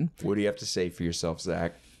 2015. What do you have to say for yourself,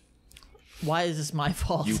 Zach? Why is this my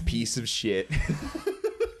fault? You piece of shit.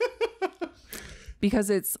 Because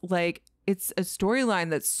it's like, it's a storyline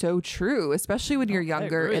that's so true, especially when you're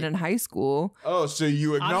younger and in high school. Oh, so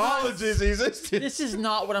you acknowledge his existence. This is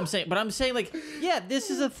not what I'm saying, but I'm saying like, yeah, this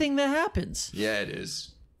is a thing that happens. Yeah, it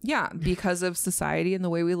is. Yeah, because of society and the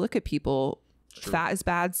way we look at people. True. Fat is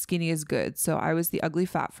bad, skinny is good. So I was the ugly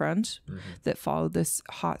fat friend that followed this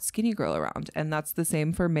hot skinny girl around. And that's the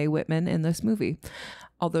same for Mae Whitman in this movie.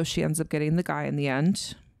 Although she ends up getting the guy in the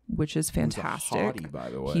end, which is fantastic. He's a hottie, by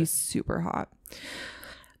the way. He's super hot.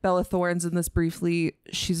 Bella Thorne's in this briefly.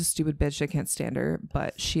 She's a stupid bitch. I can't stand her,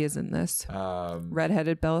 but she is in this.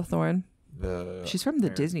 Redheaded Bella Thorne. She's from the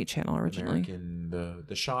Disney Channel originally.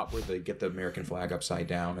 The shot where they get the American flag upside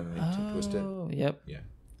down and they twist it. Oh, yep. Yeah.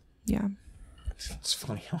 Yeah. It's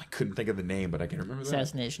funny how I couldn't think of the name, but I can remember that.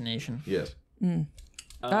 Assassination Nation. Yes.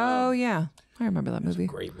 Oh, yeah. I remember that movie.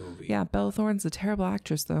 Great movie. Yeah, Bella Thorne's a terrible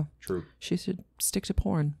actress, though. True. She should stick to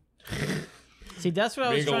porn. See, that's what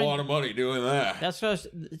I was trying. Make a lot of money doing that.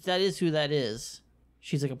 That is who that is.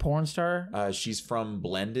 She's like a porn star. She's from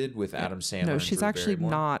Blended with Adam Sandler. No, and she's Drew actually Barrymore.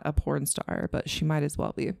 not a porn star, but she might as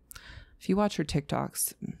well be. If you watch her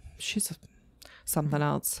TikToks, she's something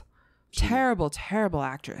else. Terrible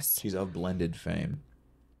actress. She's of Blended fame.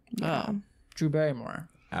 Yeah. Oh, Drew Barrymore.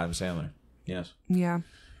 Adam Sandler. Yes. Yeah.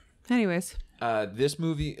 Anyways. This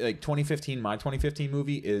movie, like 2015, my 2015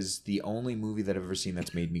 movie is the only movie that I've ever seen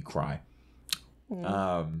that's made me cry.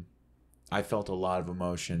 I felt a lot of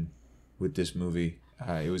emotion with this movie.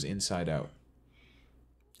 It was Inside Out.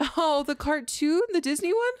 Oh, the cartoon? The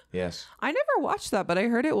Disney one? Yes. I never watched that, but I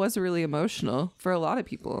heard it was really emotional for a lot of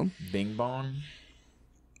people. Bing Bong.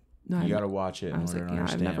 No, you got to watch it in order to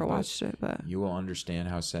understand. I've never watched it, but you will understand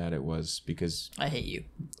how sad it was because I hate you.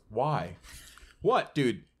 Why? What,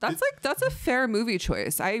 dude? That's a fair movie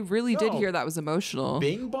choice. I really did hear that was emotional.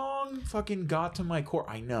 Bing Bong fucking got to my core.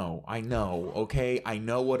 I know. Okay, I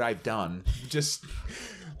know what I've done. Just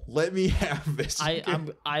let me have this.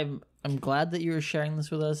 I'm glad that you were sharing this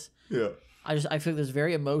with us. Yeah. I feel like there's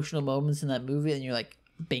very emotional moments in that movie, and you're like,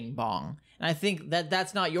 Bing Bong. And I think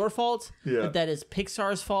that's not your fault. Yeah. That is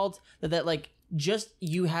Pixar's fault. That like just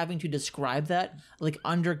you having to describe that like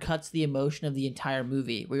undercuts the emotion of the entire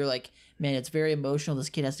movie. Where you're like, man, it's very emotional. This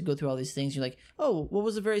kid has to go through all these things. You're like, oh, what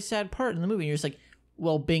was a very sad part in the movie? And you're just like,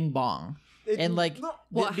 well, Bing Bong. And like,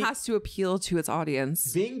 it has to appeal to its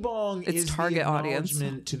audience. Bing Bong its is target the audience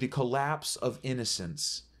acknowledgement to the collapse of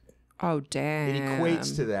innocence. Oh, damn. It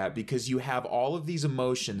equates to that because you have all of these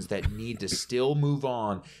emotions that need to still move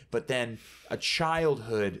on, but then a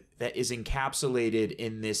childhood that is encapsulated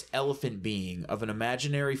in this elephant being of an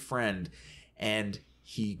imaginary friend, and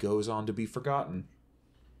he goes on to be forgotten.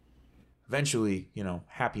 Eventually,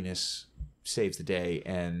 happiness saves the day,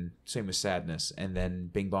 and same with sadness, and then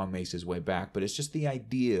Bing Bong makes his way back. But it's just the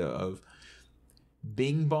idea of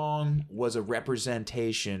Bing Bong was a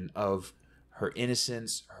representation of her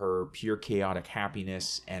innocence, her pure chaotic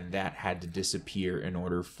happiness, and that had to disappear in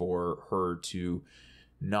order for her to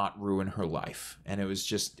not ruin her life. And it was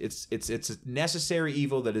just it's a necessary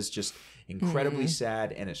evil that is just incredibly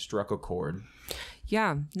sad, and it struck a chord.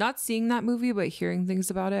 Yeah, not seeing that movie but hearing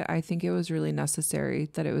things about it, I think it was really necessary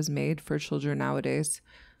that it was made for children nowadays.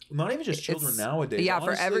 Not even just children nowadays. Yeah,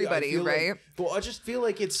 honestly, for everybody, right? I just feel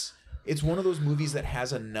like it's one of those movies that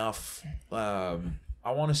has enough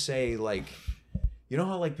I want to say, like, you know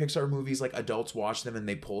how like Pixar movies, like adults watch them and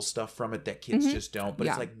they pull stuff from it that kids just don't, but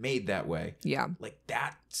it's like made that way. Yeah. Like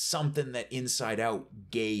that's something that Inside Out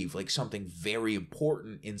gave, like something very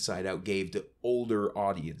important Inside Out gave to older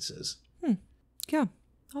audiences. Yeah.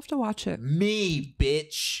 I'll have to watch it. Me,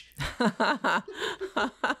 bitch.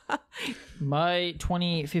 My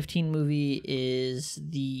 2015 movie is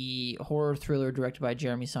the horror thriller directed by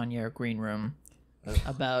Jeremy Saulnier, Green Room.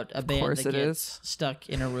 about a band course that it gets stuck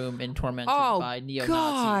in a room and tormented Oh, by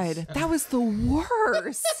neo-Nazis. God. That was the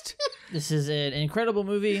worst. This is an incredible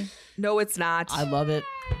movie. No, it's not. I love it.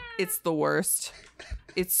 It's the worst.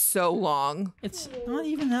 It's so long. It's not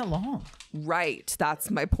even that long. Right.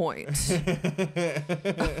 That's my point.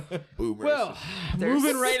 Boomers. Well,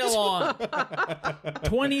 moving right along.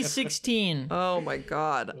 2016. Oh, my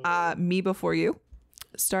God. Me Before You,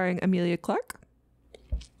 starring Amelia Clark.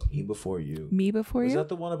 Me Before You. Me Before Was You? that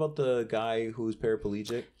the one about the guy who's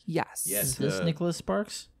paraplegic? Yes. Yes. Is this Nicholas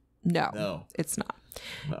Sparks? No, it's not.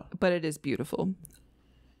 No. But it is beautiful.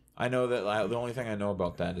 I know that the only thing I know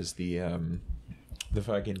about that is the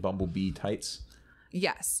fucking bumblebee tights.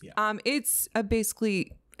 Yes. Yeah. It's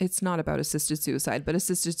basically, it's not about assisted suicide, but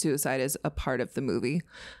assisted suicide is a part of the movie.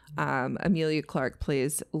 Amelia Clark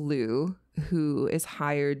plays Lou, who is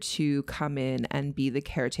hired to come in and be the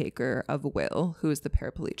caretaker of Will, who is the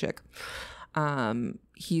paraplegic.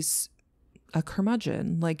 He's a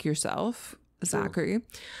curmudgeon like yourself, Zachary.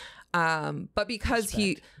 But because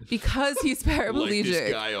he's paraplegic, Like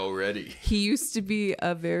this guy already. he used to be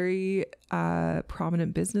a very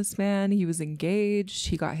prominent businessman. He was engaged.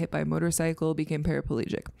 He got hit by a motorcycle, became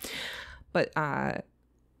paraplegic. But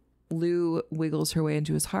Lou wiggles her way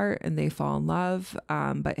into his heart and they fall in love.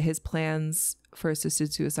 But his plans for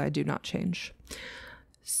assisted suicide do not change.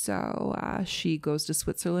 So she goes to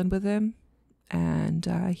Switzerland with him and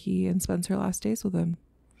he spends her last days with him.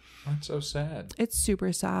 That's so sad. It's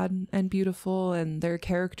super sad and beautiful, and their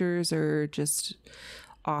characters are just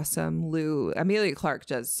awesome. Amelia Clark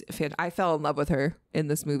I fell in love with her in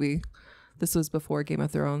this movie. This was before Game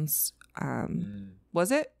of Thrones.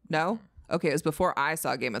 Was it? No? Okay, it was before I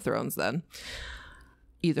saw Game of Thrones then.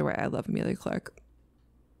 Either way, I love Amelia Clark.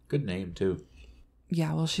 Good name, too.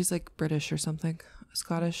 Yeah, well, she's like British or something.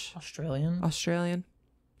 Scottish. Australian.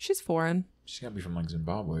 She's foreign. She's got to be from like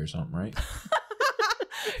Zimbabwe or something, right?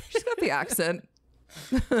 She's got the accent.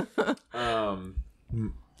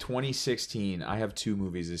 2016, I have 2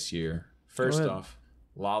 movies this year. First off,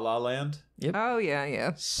 La La Land. Yep. Oh,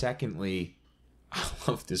 yeah. Secondly, I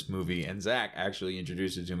love this movie, and Zach actually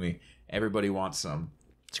introduced it to me. Everybody Wants Some.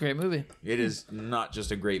 It's a great movie. It is not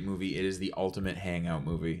just a great movie, it is the ultimate hangout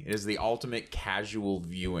movie. It is the ultimate casual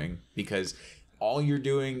viewing, because all you're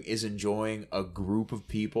doing is enjoying a group of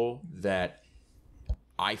people that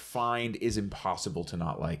I find is impossible to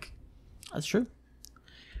not like. That's true.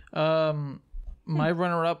 My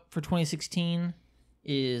runner-up for 2016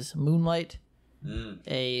 is Moonlight,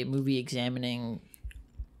 a movie examining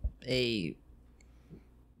a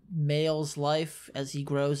male's life as he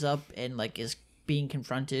grows up and like is being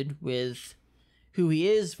confronted with who he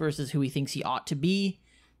is versus who he thinks he ought to be.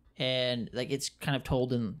 And like it's kind of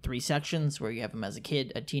told in 3 sections where you have him as a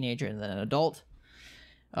kid, a teenager, and then an adult.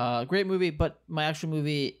 Great movie, but my actual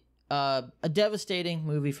movie, a devastating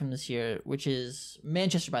movie from this year, which is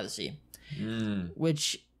Manchester by the Sea,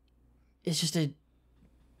 which is just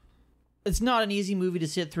it's not an easy movie to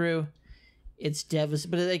sit through. It's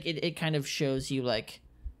devastating, but it kind of shows you like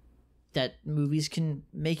that movies can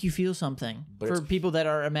make you feel something for people that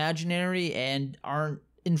are imaginary and aren't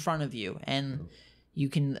in front of you, and you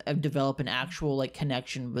can develop an actual like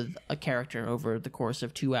connection with a character over the course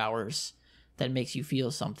of 2 hours that makes you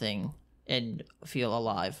feel something and feel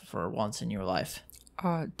alive for once in your life.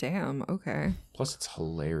 Damn. Okay. Plus, it's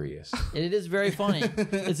hilarious. It is very funny.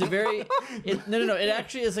 It's a very no. It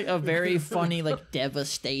actually is like a very funny, like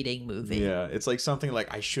devastating movie. Yeah, it's like something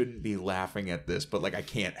like I shouldn't be laughing at this, but like I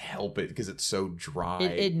can't help it because it's so dry.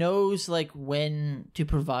 It knows like when to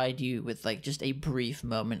provide you with like just a brief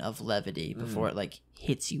moment of levity before it like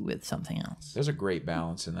hits you with something else. There's a great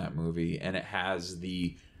balance in that movie, and it has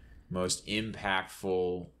the most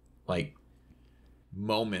impactful like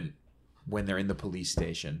moment when they're in the police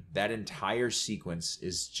station. That entire sequence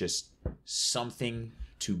is just something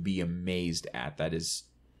to be amazed at. That is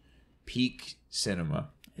peak cinema.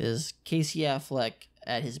 Is Casey Affleck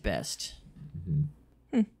at his best?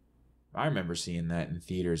 I remember seeing that in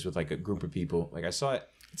theaters with like a group of people. Like I saw it.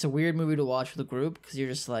 It's a weird movie to watch with a group because you're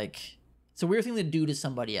just like, it's a weird thing to do to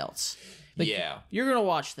somebody else. Like, yeah, you're gonna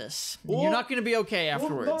watch this. Well, you're not gonna be okay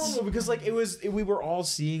afterwards. Well, no, because like we were all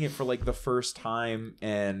seeing it for like the first time,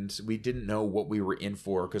 and we didn't know what we were in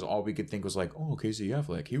for because all we could think was like, oh, Casey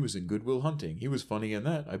Affleck, he was in Good Will Hunting, he was funny in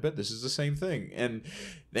that. I bet this is the same thing, and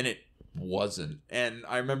then it wasn't. And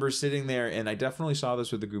I remember sitting there, and I definitely saw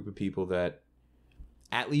this with a group of people that,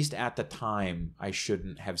 at least at the time, I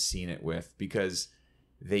shouldn't have seen it with because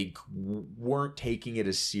they weren't taking it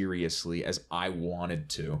as seriously as I wanted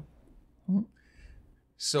to.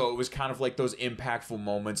 So it was kind of like those impactful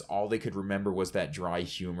moments. All they could remember was that dry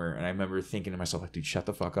humor. And I remember thinking to myself, like, dude, shut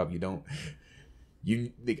the fuck up. I don't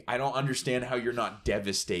understand how you're not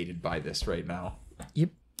devastated by this right now.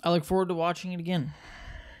 Yep. I look forward to watching it again.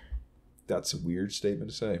 That's a weird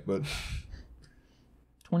statement to say, but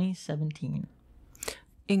 2017.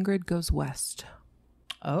 Ingrid Goes West.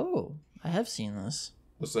 Oh, I have seen this.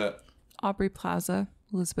 What's that? Aubrey Plaza,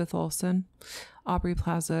 Elizabeth Olsen. Aubrey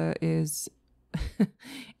Plaza is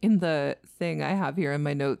in the thing I have here in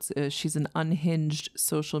my notes. She's an unhinged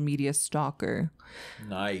social media stalker.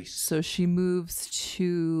 Nice. So she moves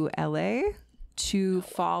to LA to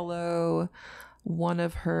follow one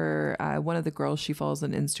of the girls she follows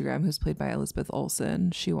on Instagram, who's played by Elizabeth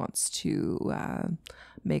Olsen. She wants to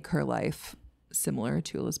make her life similar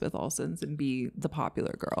to Elizabeth Olsen's and be the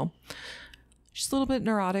popular girl. She's a little bit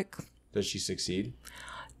neurotic. Does she succeed?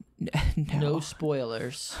 No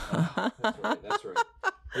spoilers. That's right.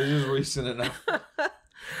 This is recent enough.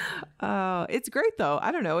 It's great though.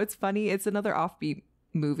 I don't know. It's funny. It's another offbeat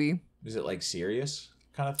movie. Is it like serious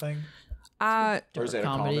kind of thing? Or is it a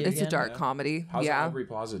comedy comedy? It's a dark comedy. How's yeah. Aubrey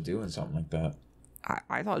Plaza doing something like that?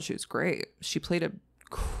 I thought she was great. She played a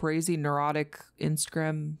crazy neurotic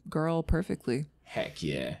Instagram girl perfectly. Heck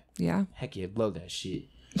yeah. Yeah. Heck yeah. Love that shit.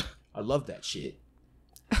 I love that shit.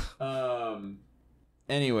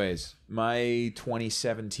 Anyways, my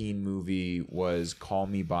 2017 movie was Call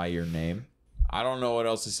Me By Your Name. I don't know what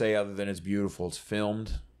else to say other than it's beautiful. It's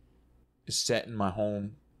filmed. It's set in my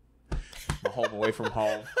home. My home away from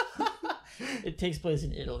home. It takes place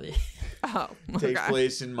in Italy. Oh, Takes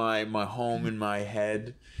place in my home in my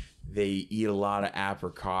head. They eat a lot of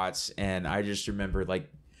apricots, and I just remember,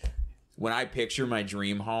 like, when I picture my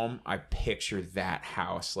dream home, I picture that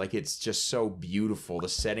house. Like, it's just so beautiful. The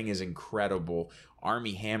setting is incredible.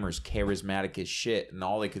 Armie Hammer's charismatic as shit, and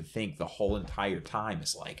all I could think the whole entire time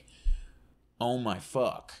is like, oh my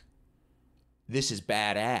fuck, this is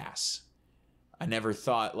badass. I never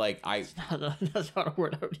thought, like, That's not a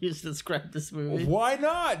word I would use to describe this movie. Why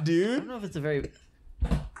not, I don't dude? know if it's a very...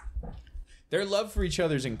 Their love for each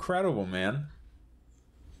other is incredible, man.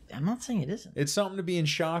 I'm not saying it isn't. It's something to be in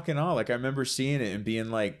shock and awe. Like, I remember seeing it and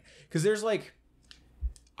being like, because there's like,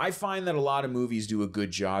 I find that a lot of movies do a good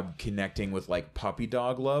job connecting with like puppy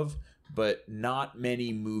dog love, but not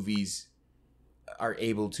many movies are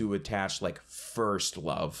able to attach like first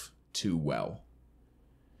love too well.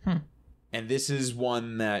 And this is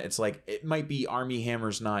one that it's like, it might be Armie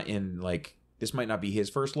Hammer's not in, like, this might not be his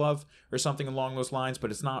first love or something along those lines,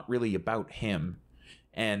 but it's not really about him.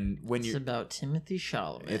 And when It's about Timothy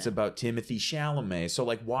Chalamet. it's about Timothy Chalamet. So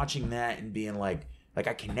like watching that and being like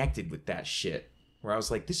I connected with that shit where I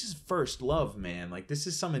was like, this is first love, man. Like, this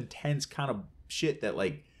is some intense kind of shit that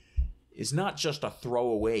like is not just a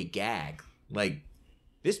throwaway gag. Like,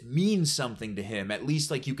 this means something to him. At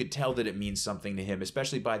least like you could tell that it means something to him,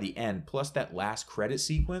 especially by the end. Plus that last credit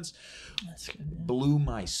sequence That's good, man. blew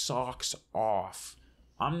my socks off.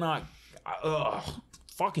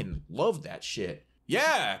 Fucking love that shit.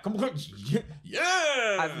 Yeah, come on.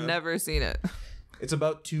 Yeah. I've never seen it. It's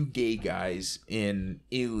about two gay guys in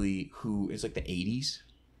Italy who, it's like the 80s.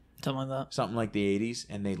 Something like that. Something like the 80s,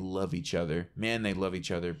 and they love each other. Man, they love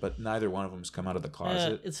each other, but neither one of them's come out of the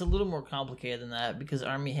closet. It's a little more complicated than that because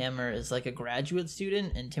Armie Hammer is like a graduate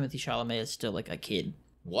student and Timothy Chalamet is still like a kid.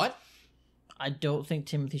 What? I don't think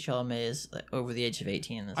Timothy Chalamet is like, over the age of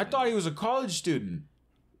 18 in this I movie. thought he was a college student.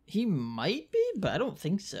 He might be, but I don't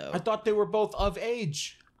think so. I thought they were both of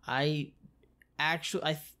age. I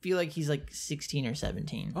feel like he's like 16 or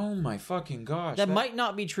 17. Oh my fucking gosh. That might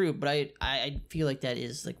not be true, but I feel like that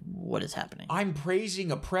is like what is happening. I'm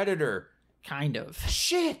praising a predator. Kind of.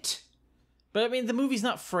 Shit. But I mean, the movie's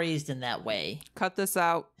not phrased in that way. Cut this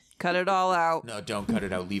out. Cut it all out. No, don't cut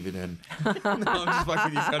it out. Leave it in. No, I'm just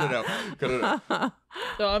fucking you. Cut it out. Cut it out.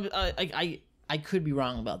 So I could be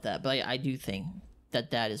wrong about that, but I do think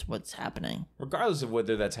that is what's happening. Regardless of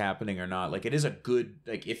whether that's happening or not, like, it is a good,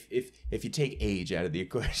 like, if you take age out of the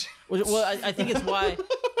equation. Well, I think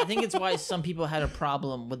it's why some people had a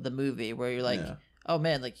problem with the movie, where you're like, oh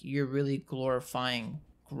man, like you're really glorifying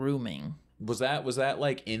grooming. Was that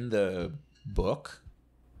like in the book?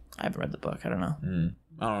 I haven't read the book. I don't know.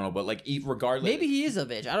 I don't know, but like, regardless, Maybe he is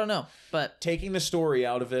of age. I don't know, but taking the story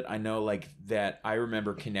out of it, I know like that. I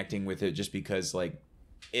remember connecting with it just because like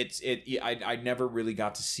I never really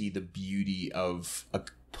got to see the beauty of a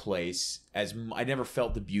place I never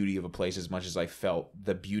felt the beauty of a place as much as I felt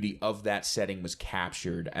the beauty of that setting was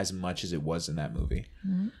captured as much as it was in that movie.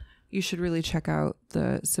 You should really check out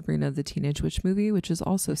the Sabrina the Teenage Witch movie, which is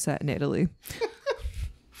also set in Italy.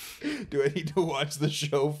 Do I need to watch the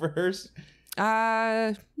show first? No,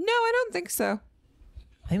 I don't think so.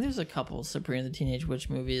 I think there's a couple Sabrina the Teenage Witch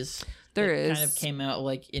movies. There that is. kind of came out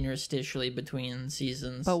like interstitially between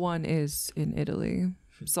seasons. But one is in Italy.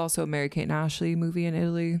 It's also a Mary Kate and Ashley movie in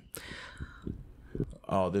Italy.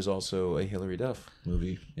 Oh, there's also a Hilary Duff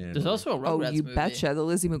movie. There's also a Rugrats you movie. betcha. The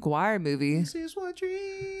Lizzie McGuire movie. This is what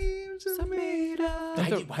dreams are made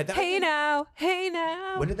of. Hey now.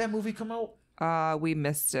 When did that movie come out? We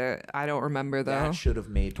missed it. I don't remember though. That should have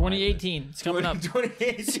made 2018. It's coming up.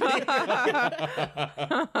 2018.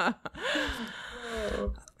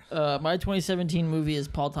 My 2017 movie is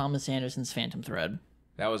Paul Thomas Anderson's Phantom Thread.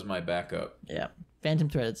 That was my backup. Yeah. Phantom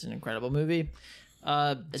Thread is an incredible movie.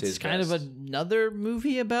 It's his kind best. of another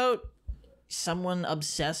movie about someone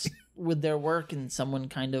obsessed with their work and someone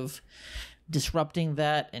kind of disrupting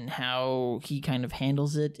that and how he kind of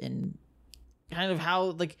handles it and kind of how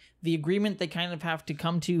like the agreement they kind of have to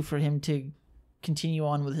come to for him to continue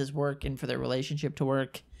on with his work and for their relationship to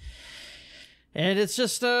work. And it's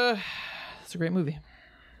just it's a great movie.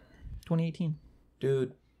 2018.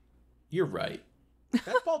 Dude, you're right.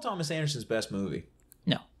 That's Paul Thomas Anderson's best movie.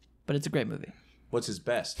 No, but it's a great movie. What's his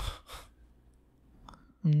best?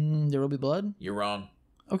 There Will Be Blood. You're wrong.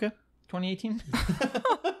 Okay. 2018.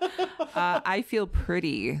 I Feel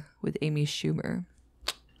Pretty with Amy Schumer.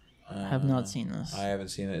 I have not seen this. I haven't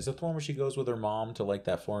seen it. Is that the one where she goes with her mom to like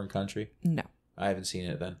that foreign country? No. I haven't seen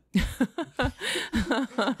it then.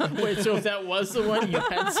 Wait, so if that was the one you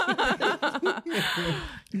had seen?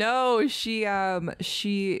 No,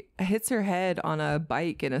 she hits her head on a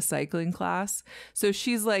bike in a cycling class. So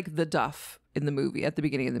she's like the Duff in the movie at the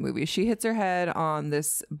beginning of the movie. She hits her head on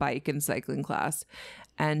this bike in cycling class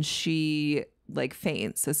and she like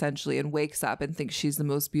faints essentially and wakes up and thinks she's the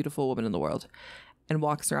most beautiful woman in the world and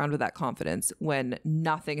walks around with that confidence when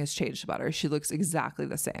nothing has changed about her. She looks exactly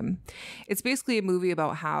the same. It's basically a movie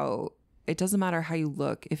about how it doesn't matter how you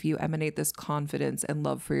look. If you emanate this confidence and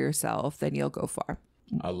love for yourself, then you'll go far.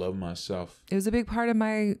 I love myself. It was a big part of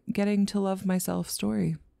my getting to love myself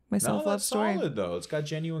story. My No, self-love that's story. solid though. It's got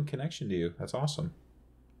genuine connection to you. That's awesome.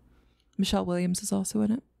 Michelle Williams is also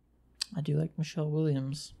in it. I do like Michelle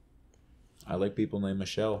Williams. I like people named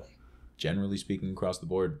Michelle. Generally speaking, across the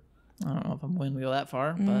board. I don't know if I'm willing to go that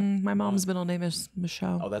far, but My mom's middle name is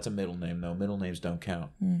Michelle. Oh, that's a middle name though. Middle names don't count.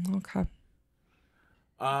 Okay.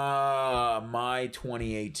 My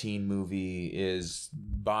 2018 movie is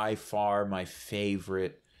by far my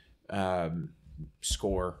favorite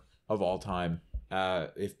score of all time.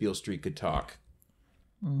 If Beale Street Could Talk.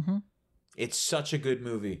 Mm-hmm. It's such a good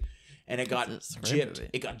movie. And it got It's a great gypped. movie.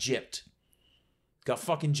 It got gypped. Got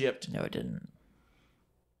fucking gypped. no, it didn't.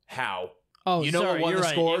 How? Oh, You know sorry, what won you're the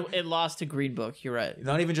right. score? It lost to Green Book. You're right.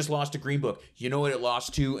 Not even just lost to Green Book. You know what it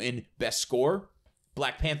lost to in best score?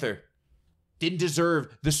 Black Panther. Didn't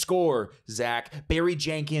deserve the score, Zach. Barry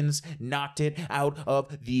Jenkins knocked it out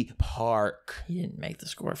of the park. He didn't make the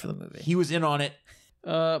score for the movie. He was in on it.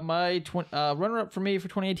 My runner-up for me for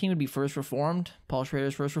 2018 would be First Reformed. Paul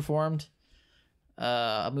Schrader's First Reformed.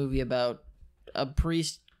 A movie about a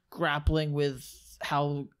priest grappling with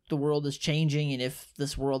how the world is changing and if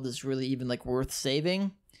this world is really even like worth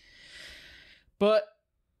saving. But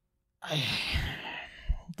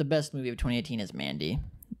the best movie of 2018 is Mandy.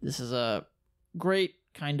 This is a great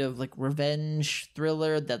kind of like revenge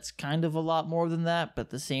thriller that's kind of a lot more than that, but at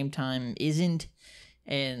the same time isn't.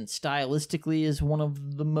 And stylistically is one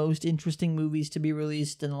of the most interesting movies to be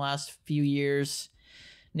released in the last few years.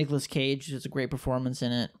 Nicolas Cage has a great performance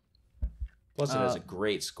in it. Plus, it has a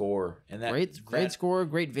great score. And that Great score,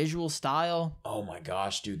 great visual style. Oh my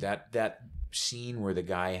gosh, dude, that scene where the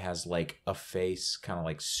guy has like a face kind of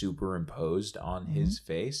like superimposed on his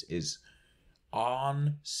face is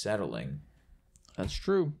unsettling. That's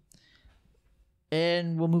true.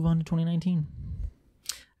 And we'll move on to 2019.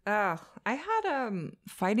 I had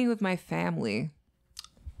Fighting with My Family.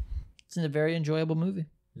 It's a very enjoyable movie.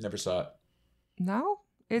 Never saw it. No?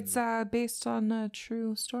 It's based on a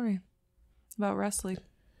true story. It's about wrestling.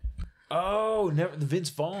 Oh, never. Vince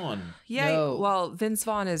Vaughn. Yeah, No. well, Vince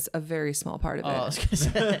Vaughn is a very small part of Oh, I it. was gonna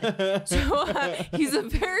say. So he's a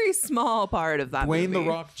very small part of that Dwayne movie. The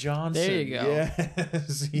Rock Johnson. There you go.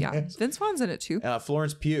 Yes. Yeah, yes. Vince Vaughn's in it too.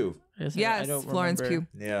 Florence Pugh. Yes, Florence Pugh.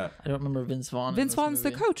 Yeah. I don't remember Vince Vaughn. in Vince this Vaughn's the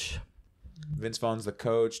movie. coach. Vince Vaughn's the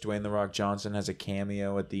coach. Dwayne The Rock Johnson has a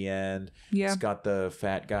cameo at the end. Yeah. He's got the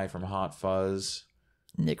fat guy from Hot Fuzz.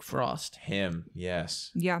 Nick Frost. Him,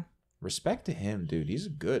 yes. Yeah. Respect to him, dude. He's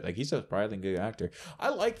good. Like, he's a surprisingly good actor. I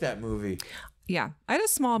like that movie. Yeah. I had a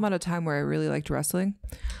small amount of time where I really liked wrestling.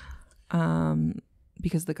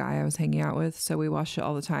 Because the guy I was hanging out with, so we watched it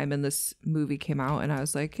all the time, and this movie came out and I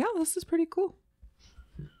was like, yeah, this is pretty cool.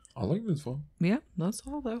 I like it. It's fun. Yeah, that's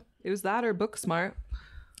all though. It was that or Booksmart.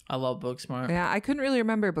 I love Booksmart. Yeah, I couldn't really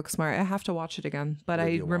remember Booksmart. I have to watch it again, but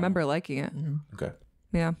I remember liking it. Okay.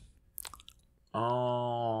 Yeah.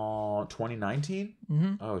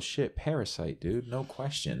 2019? Oh shit, Parasite, dude. No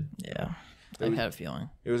question. Yeah. I had a feeling.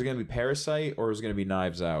 It was gonna be Parasite or it was gonna be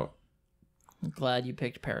Knives Out. I'm glad you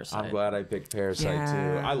picked Parasite. I'm glad I picked Parasite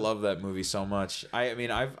too. I love that movie so much. I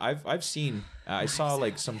mean, I've seen. I saw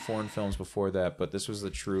like some foreign films before that, but this was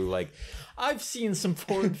the true like. I've seen some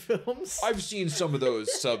foreign films. I've seen some of those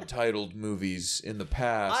subtitled movies in the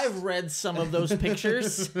past. I've read some of those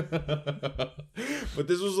pictures. But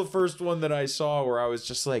this was the first one that I saw where I was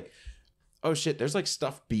just like, oh shit, there's like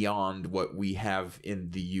stuff beyond what we have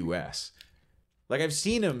in the US. Like I've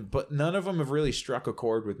seen them, but none of them have really struck a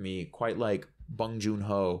chord with me quite like Bong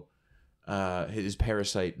Joon-ho, his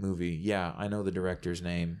Parasite movie. Yeah, I know the director's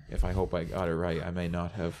name. If I hope I got it right, I may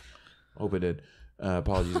not have. Hope I did.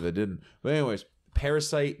 Apologies if I didn't. But anyways,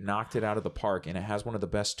 Parasite knocked it out of the park, and it has one of the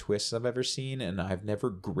best twists I've ever seen, and I've never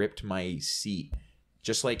gripped my seat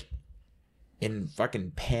just like in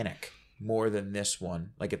fucking panic more than this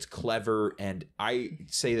one. Like it's clever, and I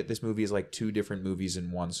say that this movie is like two different movies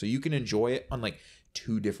in one, so you can enjoy it on like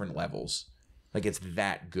two different levels. Like it's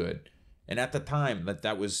that good. And at the time,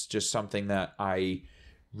 that was just something that I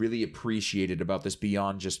really appreciated about this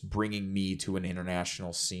beyond just bringing me to an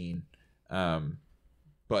international scene.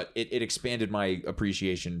 But it expanded my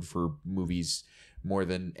appreciation for movies more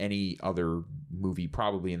than any other movie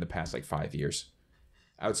probably in the past like 5 years,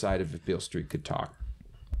 outside of If Beale Street Could Talk.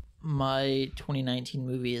 My 2019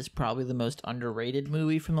 movie is probably the most underrated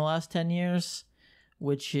movie from the last 10 years,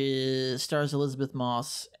 which stars Elizabeth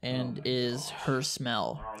Moss and is Her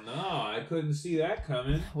Smell. Oh no, I couldn't see that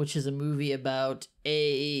coming. Which is a movie about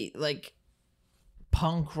a like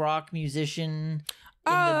punk rock musician in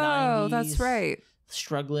the 90s. That's right.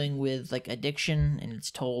 Struggling with like addiction, and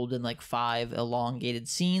it's told in like 5 elongated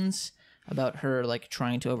scenes about her like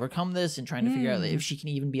trying to overcome this and trying to figure out if she can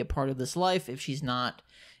even be a part of this life if she's not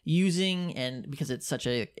using, and because it's such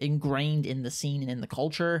a ingrained in the scene and in the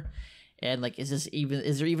culture. And like, is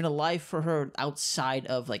there even a life for her outside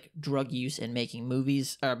of like drug use and making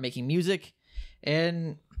movies or making music?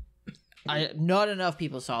 And not enough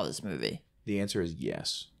people saw this movie. The answer is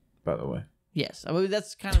yes, by the way. Yes, I mean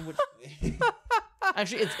that's kind of what.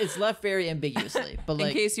 Actually, it's left very ambiguously, but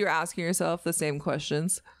like in case you're asking yourself the same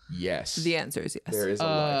questions, yes, the answer is yes. There is a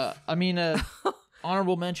life. I mean,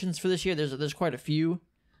 honorable mentions for this year. There's quite a few,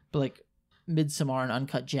 but like Midsommar and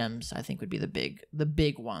Uncut Gems, I think would be the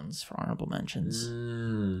big ones for honorable mentions.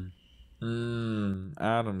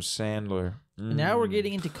 Adam Sandler. Now we're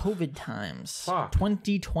getting into COVID times. Fuck.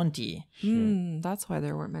 2020. That's why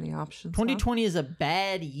there weren't many options. 2020 is a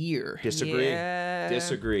bad year. Disagree. Yeah.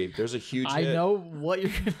 Disagree. There's a huge hit. I know what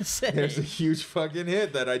you're gonna say. There's a huge fucking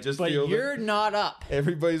hit that I just but feel you're not up.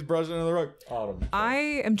 Everybody's brushing under the rug. Autumn.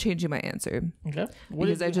 I am changing my answer. Okay.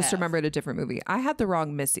 Because I just remembered a different movie. I had the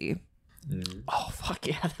wrong Missy. Oh fuck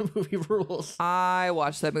yeah, the movie rules. I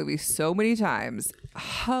watched that movie so many times.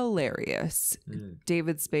 Hilarious.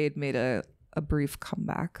 David Spade made a brief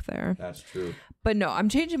comeback there. That's true. But no, I'm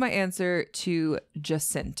changing my answer to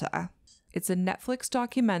Jacinta. It's a Netflix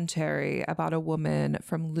documentary about a woman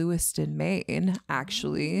from Lewiston, Maine,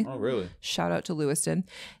 actually. Oh, really? Shout out to Lewiston.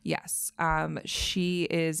 Yes. She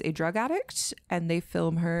is a drug addict, and they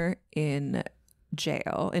film her in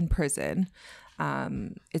prison.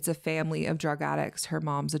 It's a family of drug addicts. Her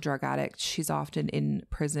mom's a drug addict. She's often in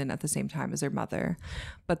prison at the same time as her mother,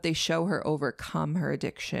 but they show her overcome her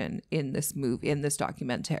addiction in this movie, in this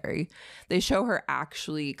documentary. They show her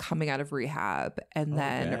actually coming out of rehab and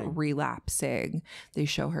then relapsing. They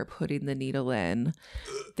show her putting the needle in.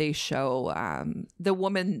 They show the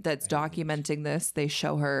woman that's documenting this, they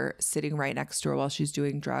show her sitting right next to her while she's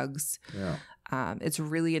doing drugs. Yeah. It's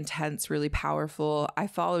really intense, really powerful. I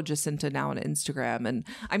follow Jacinta now on Instagram, and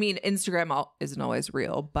I mean, Instagram isn't always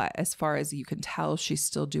real, but as far as you can tell, she's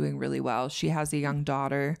still doing really well. She has a young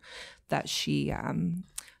daughter that she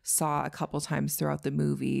saw a couple times throughout the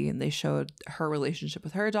movie, and they showed her relationship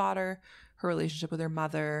with her daughter, her relationship with her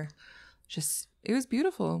mother. Just, it was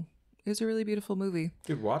beautiful. It was a really beautiful movie.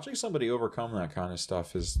 Dude, watching somebody overcome that kind of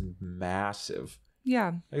stuff is massive.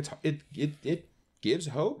 Yeah. It gives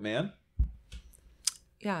hope, man.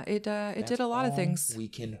 Yeah, it did a lot of things we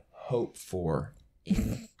can hope for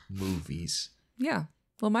in movies. Yeah.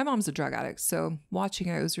 Well, my mom's a drug addict, so watching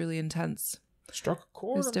it was really intense. Struck a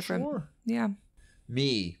chord. It was different. Sure. Yeah.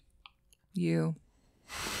 Me. You.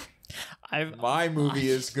 My movie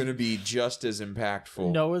is going to be just as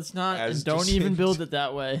impactful. No, it's not. And don't Jacinta. even build it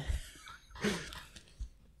that way.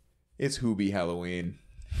 It's Hoobie Halloween.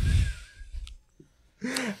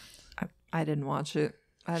 I didn't watch it.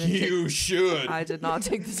 You should. I did not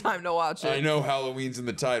take the time to watch it. I know Halloween's in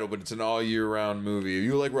the title, but it's an all year round movie.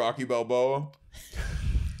 You like Rocky Balboa?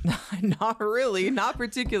 Not really. Not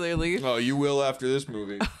particularly. Oh, you will after this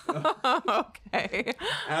movie. Okay.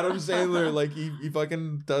 Adam Sandler, like, he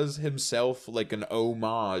fucking does himself like an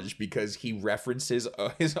homage because he references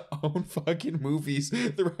his own fucking movies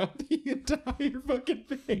throughout the entire fucking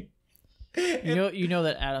thing. You know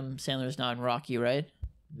that Adam Sandler's not in Rocky, right?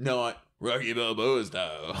 Not Rocky Balboa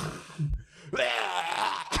style.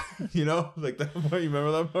 You know, like that part. You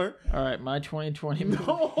remember that part? All right, my 2020 movie.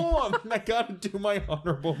 No, hold on. I gotta do my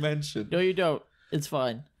honorable mention. No, you don't. It's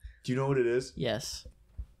fine. Do you know what it is? Yes.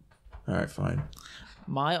 All right, fine.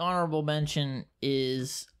 My honorable mention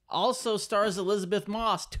is also stars Elizabeth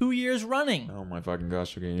Moss 2 years running. Oh my fucking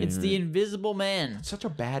gosh! Okay, It's The Invisible Man, such a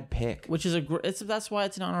bad pick. which is that's why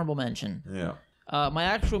it's an honorable mention. Yeah. My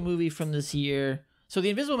actual movie from this year. So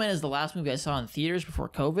The Invisible Man is the last movie I saw in theaters before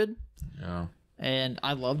COVID. Yeah. And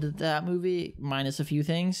I loved that movie, minus a few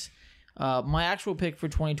things. My actual pick for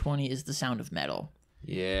 2020 is The Sound of Metal.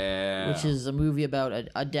 Yeah. Which is a movie about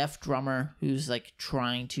a deaf drummer who's like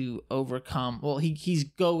trying to overcome. Well, he's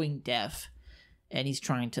going deaf, and he's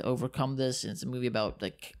trying to overcome this. And it's a movie about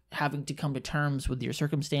like having to come to terms with your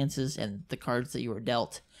circumstances and the cards that you were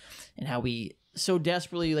dealt, and how we so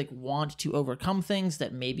desperately like want to overcome things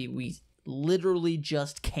that maybe we literally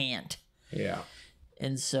just can't. Yeah.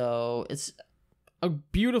 And so it's a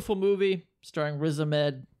beautiful movie starring Riz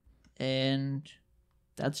Ahmed, and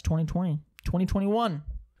that's 2020. 2021.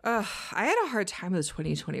 I had a hard time with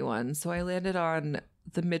 2021, so I landed on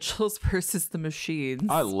The Mitchells versus the Machines.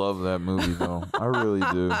 I love that movie though. I really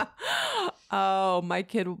do. Oh, my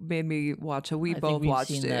kid made me watch it. We I both think we've watched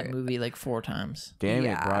seen it. that movie like 4 times. Damn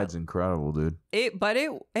Yeah. McBride's incredible, dude. It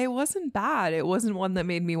wasn't bad. It wasn't one that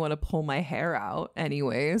made me want to pull my hair out.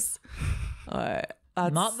 Anyways,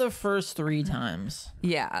 Not the first 3 times.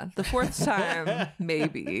 yeah, the 4th time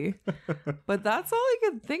maybe, but that's all I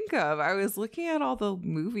could think of. I was looking at all the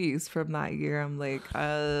movies from that year. I'm like,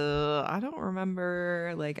 I don't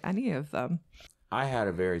remember like any of them. I had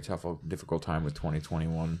a very difficult time with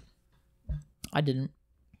 2021. I didn't.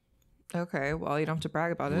 Okay, well, you don't have to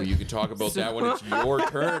brag about Well, it. you can talk about that when it's your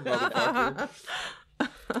turn, motherfucker.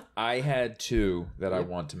 I had 2 that I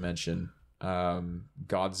want to mention.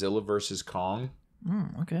 Godzilla versus Kong.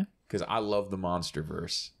 Okay. Because I love the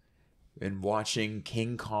MonsterVerse. And watching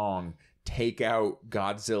King Kong take out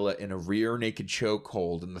Godzilla in a rear naked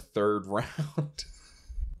chokehold in the 3rd round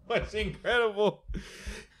was incredible.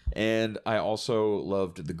 And I also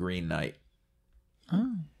loved The Green Knight.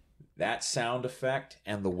 Oh. That sound effect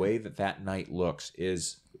and the way that knight looks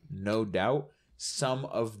is no doubt some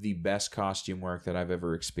of the best costume work that I've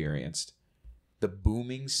ever experienced. The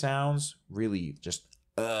booming sounds really just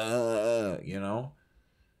you know,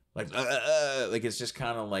 like it's just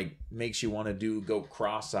kind of like makes you want to go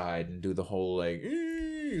cross-eyed and do the whole like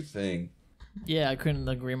thing. Yeah, I couldn't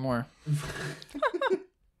agree more.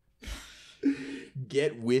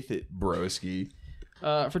 Get with it, broski.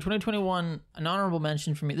 For 2021, an honorable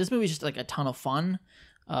mention for me. This movie is just like a ton of fun.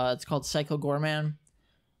 It's called Psycho Gorman,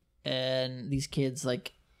 and these kids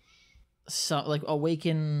like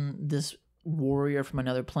awaken this warrior from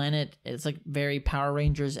another planet. It's like very Power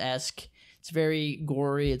Rangers-esque. It's very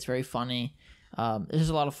gory. It's very funny. It's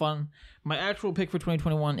a lot of fun. My actual pick for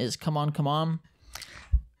 2021 is Come On, Come On,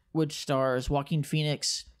 which stars Joaquin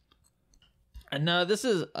Phoenix. And this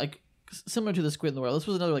is like similar to The Squid in the Whale. This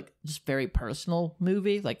was another like just very personal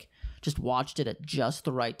movie. Like just watched it at just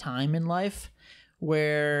the right time in life,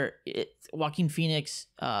 where Joaquin Phoenix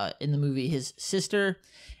in the movie, his sister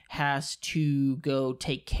has to go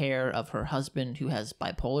take care of her husband who has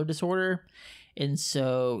bipolar disorder. And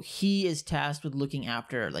so he is tasked with looking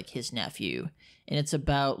after like his nephew. And it's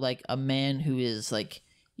about like a man who is like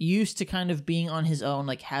used to kind of being on his own,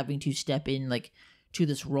 like having to step in like to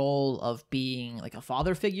this role of being like a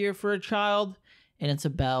father figure for a child. And it's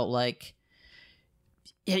about like,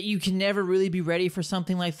 yeah, you can never really be ready for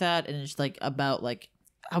something like that. And it's like about like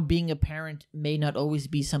how being a parent may not always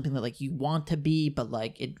be something that like you want to be, but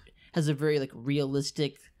like it has a very like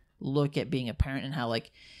realistic look at being a parent and how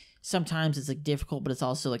like sometimes it's like difficult, but it's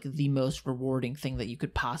also like the most rewarding thing that you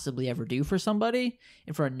could possibly ever do for somebody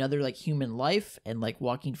and for another like human life. And like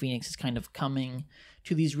Joaquin Phoenix is kind of coming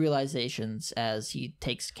to these realizations as he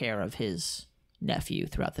takes care of his nephew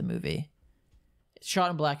throughout the movie. It's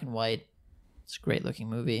shot in black and white. It's a great looking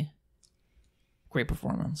movie. Great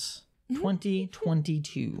performance.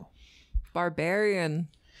 2022. Barbarian.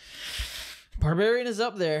 Barbarian is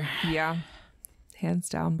up there. Yeah. Hands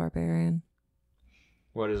down, Barbarian.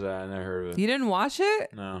 What is that? I never heard of it. You didn't watch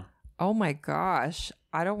it? No. Oh my gosh.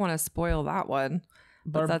 I don't want to spoil that one.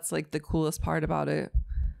 But that's like the coolest part about it.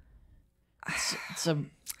 It's a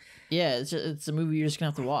movie you're just gonna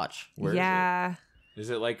have to watch. Where yeah. Is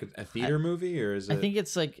it like a theater movie or is it? I think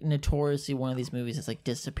it's like notoriously one of these movies that's like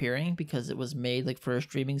disappearing because it was made like for a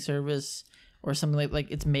streaming service or something like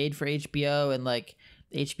it's made for HBO and like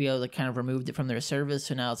HBO like kind of removed it from their service.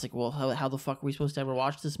 So now it's like, well, how the fuck are we supposed to ever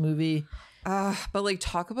watch this movie? But like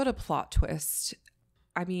talk about a plot twist.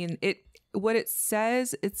 I mean, what it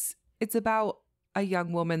says, it's about a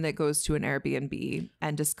young woman that goes to an Airbnb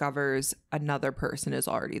and discovers another person is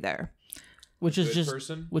already there. Which is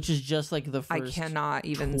just like the first I cannot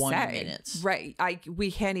even 20 say. minutes. Right.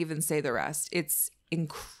 We can't even say the rest. It's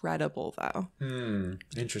incredible though.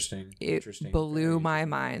 Interesting. It blew my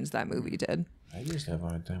mind, that movie did. I just have a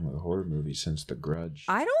hard time with horror movies since The Grudge.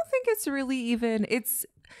 I don't think it's really even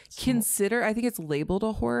I think it's labeled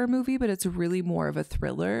a horror movie, but it's really more of a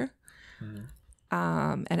thriller.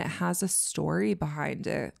 And it has a story behind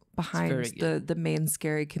it, behind the main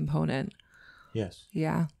scary component. Yes.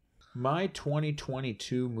 Yeah. My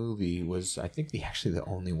 2022 movie was, I think, actually the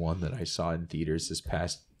only one that I saw in theaters this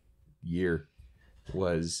past year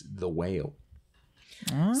was The Whale.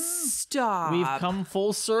 Stop. We've come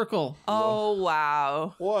full circle. Oh,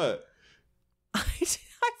 wow. What? I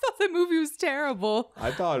thought the movie was terrible.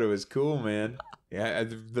 I thought it was cool, man. Yeah,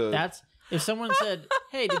 That's if someone said,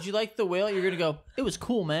 "Hey, did you like The Whale?" You're gonna go, "It was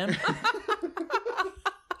cool, man."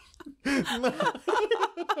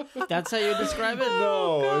 That's how you describe it?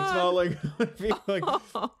 No, it's not like I feel like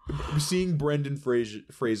seeing Brendan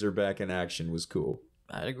Fraser back in action was cool.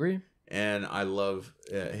 I'd agree. And I love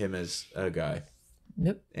him as a guy.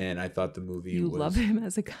 Yep. And I thought the movie You love him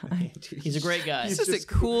as a guy. He's a great guy. He's just a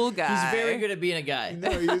cool guy. He's very good at being a guy. No,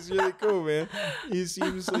 he's really cool, man. He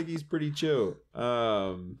seems like he's pretty chill.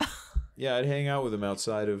 Yeah, I'd hang out with him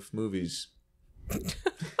outside of movies.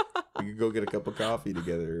 We could go get a cup of coffee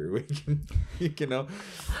together. We can,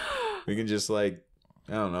 we can just like,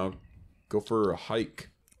 I don't know, go for a hike.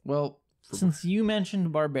 Well, since you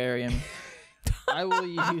mentioned Barbarian, I will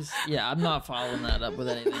use. Yeah, I'm not following that up with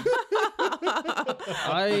anything.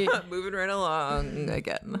 Moving right along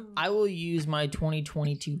again. I will use my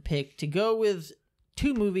 2022 pick to go with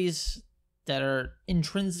two movies that are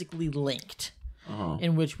intrinsically linked,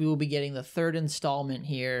 in which we will be getting the third installment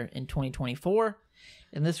here in 2024.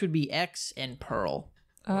 And this would be X and Pearl.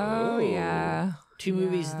 Oh, yeah. Two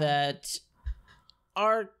movies that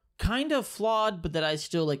are kind of flawed, but that I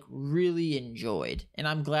still like really enjoyed. And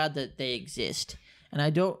I'm glad that they exist. And I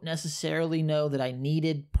don't necessarily know that I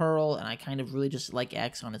needed Pearl, and I kind of really just like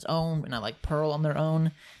X on its own, and I like Pearl on their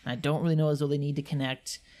own. And I don't really know as though they need to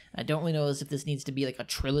connect. I don't really know as if this needs to be like a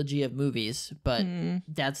trilogy of movies, but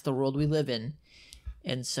that's the world we live in.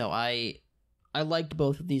 And so I liked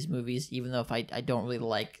both of these movies, even though if I don't really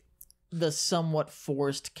like the somewhat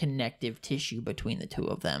forced connective tissue between the two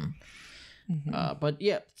of them. But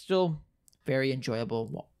yeah, still very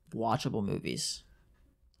enjoyable, watchable movies.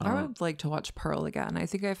 I would like to watch Pearl again. I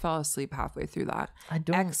think I fell asleep halfway through that.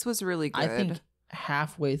 X was really good. I think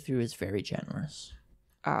halfway through is very generous.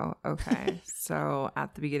 Oh, okay. So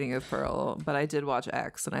at the beginning of Pearl, but I did watch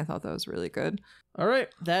X and I thought that was really good. All right.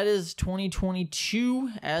 That is 2022.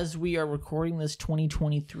 As we are recording this,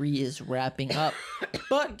 2023 is wrapping up.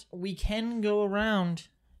 But we can go around.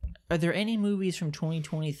 Are there any movies from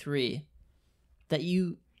 2023 that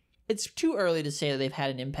it's too early to say that they've had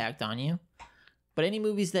an impact on you, but any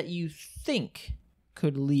movies that you think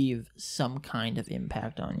could leave some kind of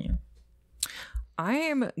impact on you? I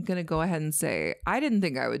am going to go ahead and say, I didn't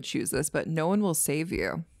think I would choose this, but No One Will Save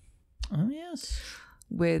You. Oh, yes.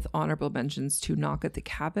 With honorable mentions to Knock at the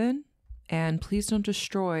Cabin and Please Don't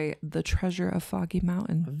Destroy the Treasure of Foggy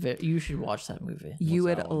Mountain. You should watch that movie. You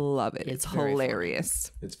would love it. It's Funny.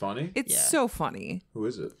 hilarious. It's funny? It's so funny. Who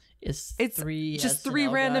is it? It's three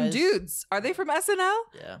SNL random guys. dudes. Are they from SNL?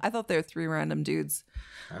 Yeah. I thought they were three random dudes.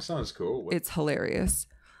 That sounds cool. It's hilarious.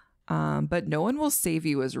 But No One Will Save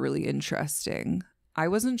You was really interesting. I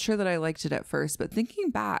wasn't sure that I liked it at first, but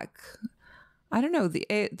thinking back, I don't know,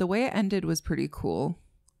 the way it ended was pretty cool.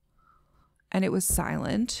 And it was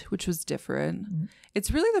silent, which was different.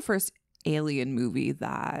 It's really the first alien movie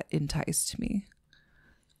that enticed me,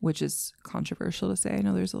 which is controversial to say. I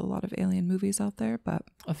know there's a lot of alien movies out there, but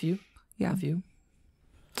A few. Yeah. A few.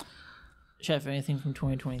 Chef, anything from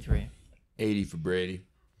 2023? 80 for Brady.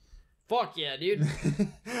 Fuck yeah, dude.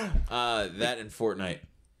 That and Fortnite.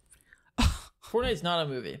 Fortnite's not a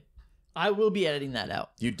movie. I will be editing that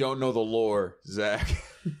out. You don't know the lore, Zach.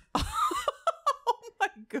 oh my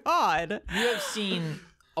God. You have seen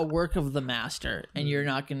a work of the master, and you're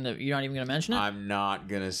not even gonna mention it? I'm not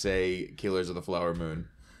gonna say Killers of the Flower Moon.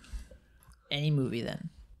 Any movie then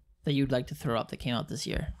that you'd like to throw up that came out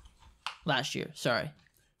last year, sorry.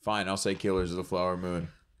 Fine, I'll say Killers of the Flower Moon.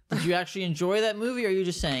 Did you actually enjoy that movie, or are you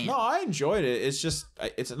just saying No, it? I enjoyed it. It's just,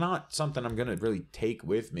 it's not something I'm gonna really take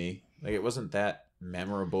with me. Like, it wasn't that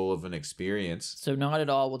memorable of an experience. So not at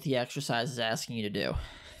all what The Exercise is asking you to do.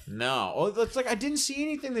 No. Oh, it's like I didn't see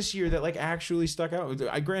anything this year that like actually stuck out.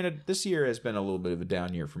 Granted, this year has been a little bit of a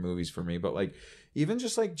down year for movies for me, but like even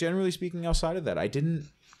just like generally speaking outside of that, I didn't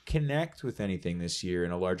connect with anything this year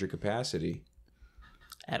in a larger capacity.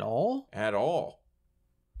 At all? At all.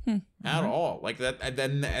 At all. Like that,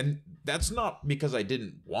 and that's not because I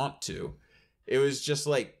didn't want to. It was just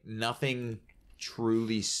like nothing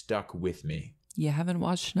truly stuck with me. You haven't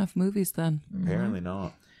watched enough movies then. Apparently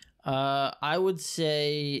not. I would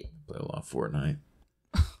say Play a lot of Fortnite.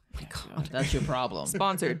 My God. that's your problem.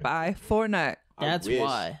 Sponsored by Fortnite That's wish.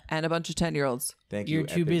 why and a bunch of 10-year-olds. Thank you. you're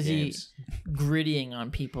too Epic busy Games. grittying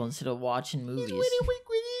on people instead of watching movies.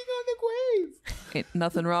 Ain't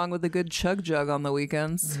nothing wrong with a good chug jug on the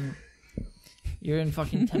weekends. You're in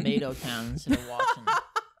fucking Tomato Town instead of watching.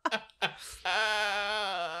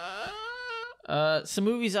 Some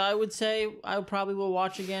movies I would say I probably will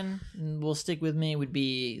watch again and will stick with me would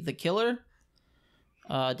be The Killer,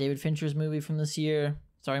 David Fincher's movie from this year,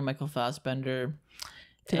 starring Michael Fassbender.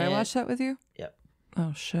 Did I watch that with you? Yep.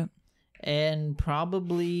 Oh, shit. And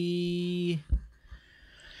probably,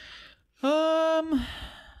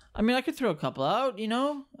 I mean, I could throw a couple out, you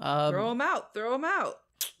know. Throw them out. Throw them out.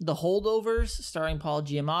 The Holdovers, starring Paul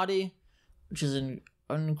Giamatti, which is an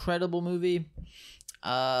incredible movie.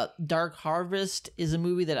 Dark Harvest is a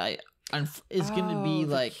movie that is going to be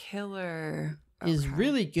The like Killer. is Okay.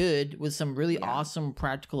 really good with some really awesome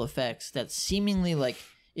practical effects that seemingly like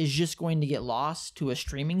is just going to get lost to a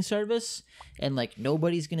streaming service, and like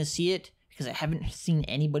nobody's going to see it because I haven't seen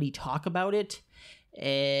anybody talk about it,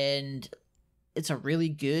 and it's a really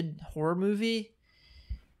good horror movie.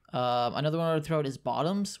 Another one I would throw out is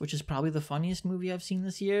Bottoms, which is probably the funniest movie I've seen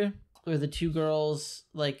this year, where the two girls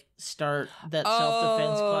like start that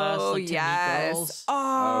self-defense class like to meet girls.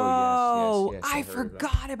 Oh, yes, I I've heard of that.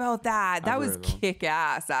 forgot about that. That I've was heard of them.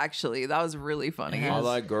 kick-ass, actually. That was really funny. Yeah. I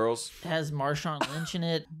like girls. It has Marshawn Lynch in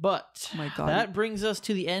it, but Oh my God. that brings us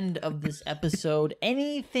to the end of this episode.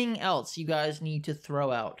 Anything else you guys need to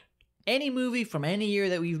throw out? Any movie from any year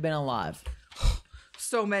that we've been alive?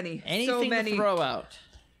 So many. Anything so many. to throw out?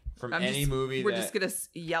 From I'm any just- movie We're that just going to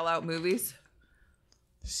yell out movies.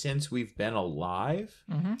 since we've been alive.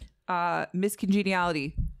 Miss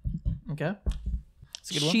Congeniality. Okay.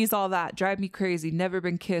 That's a good one. She's All That. Drive Me Crazy. Never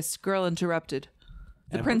Been Kissed. Girl Interrupted.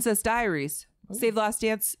 The Ever- Princess Diaries. Save the Last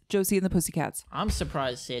Dance. Josie and the Pussycats. I'm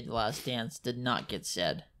surprised Save the Last Dance did not get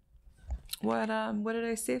said. What did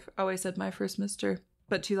I say? Oh, I said My First Mister.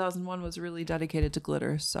 But 2001 was really dedicated to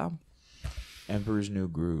glitter, so Emperor's New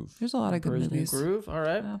Groove. there's a lot of good Emperor's New movies. Groove. All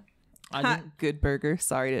right. I Ha, didn't, Good Burger.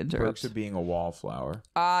 Sorry to Perks interrupt. of Being a Wallflower.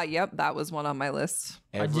 Yep, that was one on my list.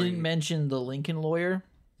 I didn't mention The Lincoln Lawyer.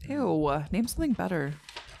 Ew, name something better.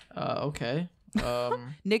 Okay.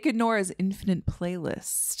 Nick and Nora's Infinite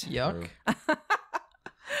Playlist. Yuck.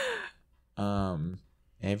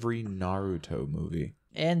 Every Naruto movie.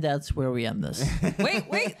 And that's where we end this.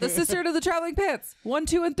 Wait, The Sister to the Traveling Pants. 1,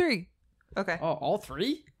 2, and 3. Okay. Oh, all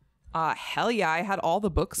three? Hell yeah, I had all the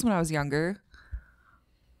books when I was younger.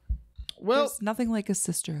 Well, There's nothing like a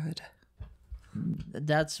sisterhood.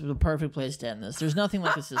 that's the perfect place to end this. There's nothing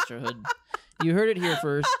like a sisterhood. You heard it here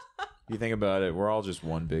first. If you think about it, we're all just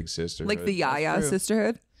one big sister. Like the Yaya true.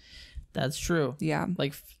 sisterhood. That's true. Yeah,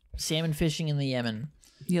 Like salmon fishing in the Yemen.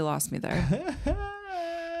 you lost me there.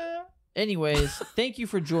 Anyways, thank you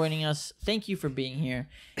for joining us. Thank you for being here.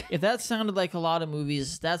 If that sounded like a lot of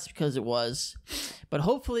movies, that's because it was. But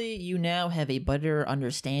hopefully you now have a better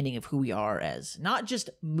understanding of who we are as not just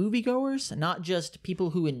moviegoers, not just people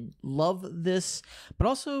who love this, but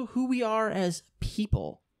also who we are as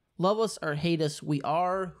people. Love us or hate us, we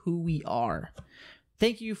are who we are.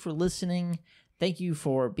 Thank you for listening. Thank you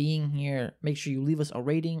for being here. Make sure you leave us a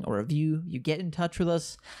rating or review. You get in touch with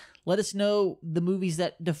us. Let us know the movies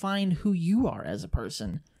that define who you are as a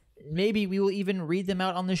person. Maybe we will even read them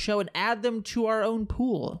out on the show and add them to our own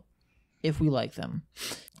pool if we like them.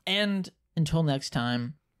 And until next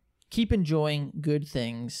time, keep enjoying good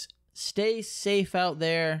things. Stay safe out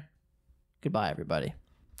there. Goodbye, everybody.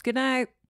 Good night.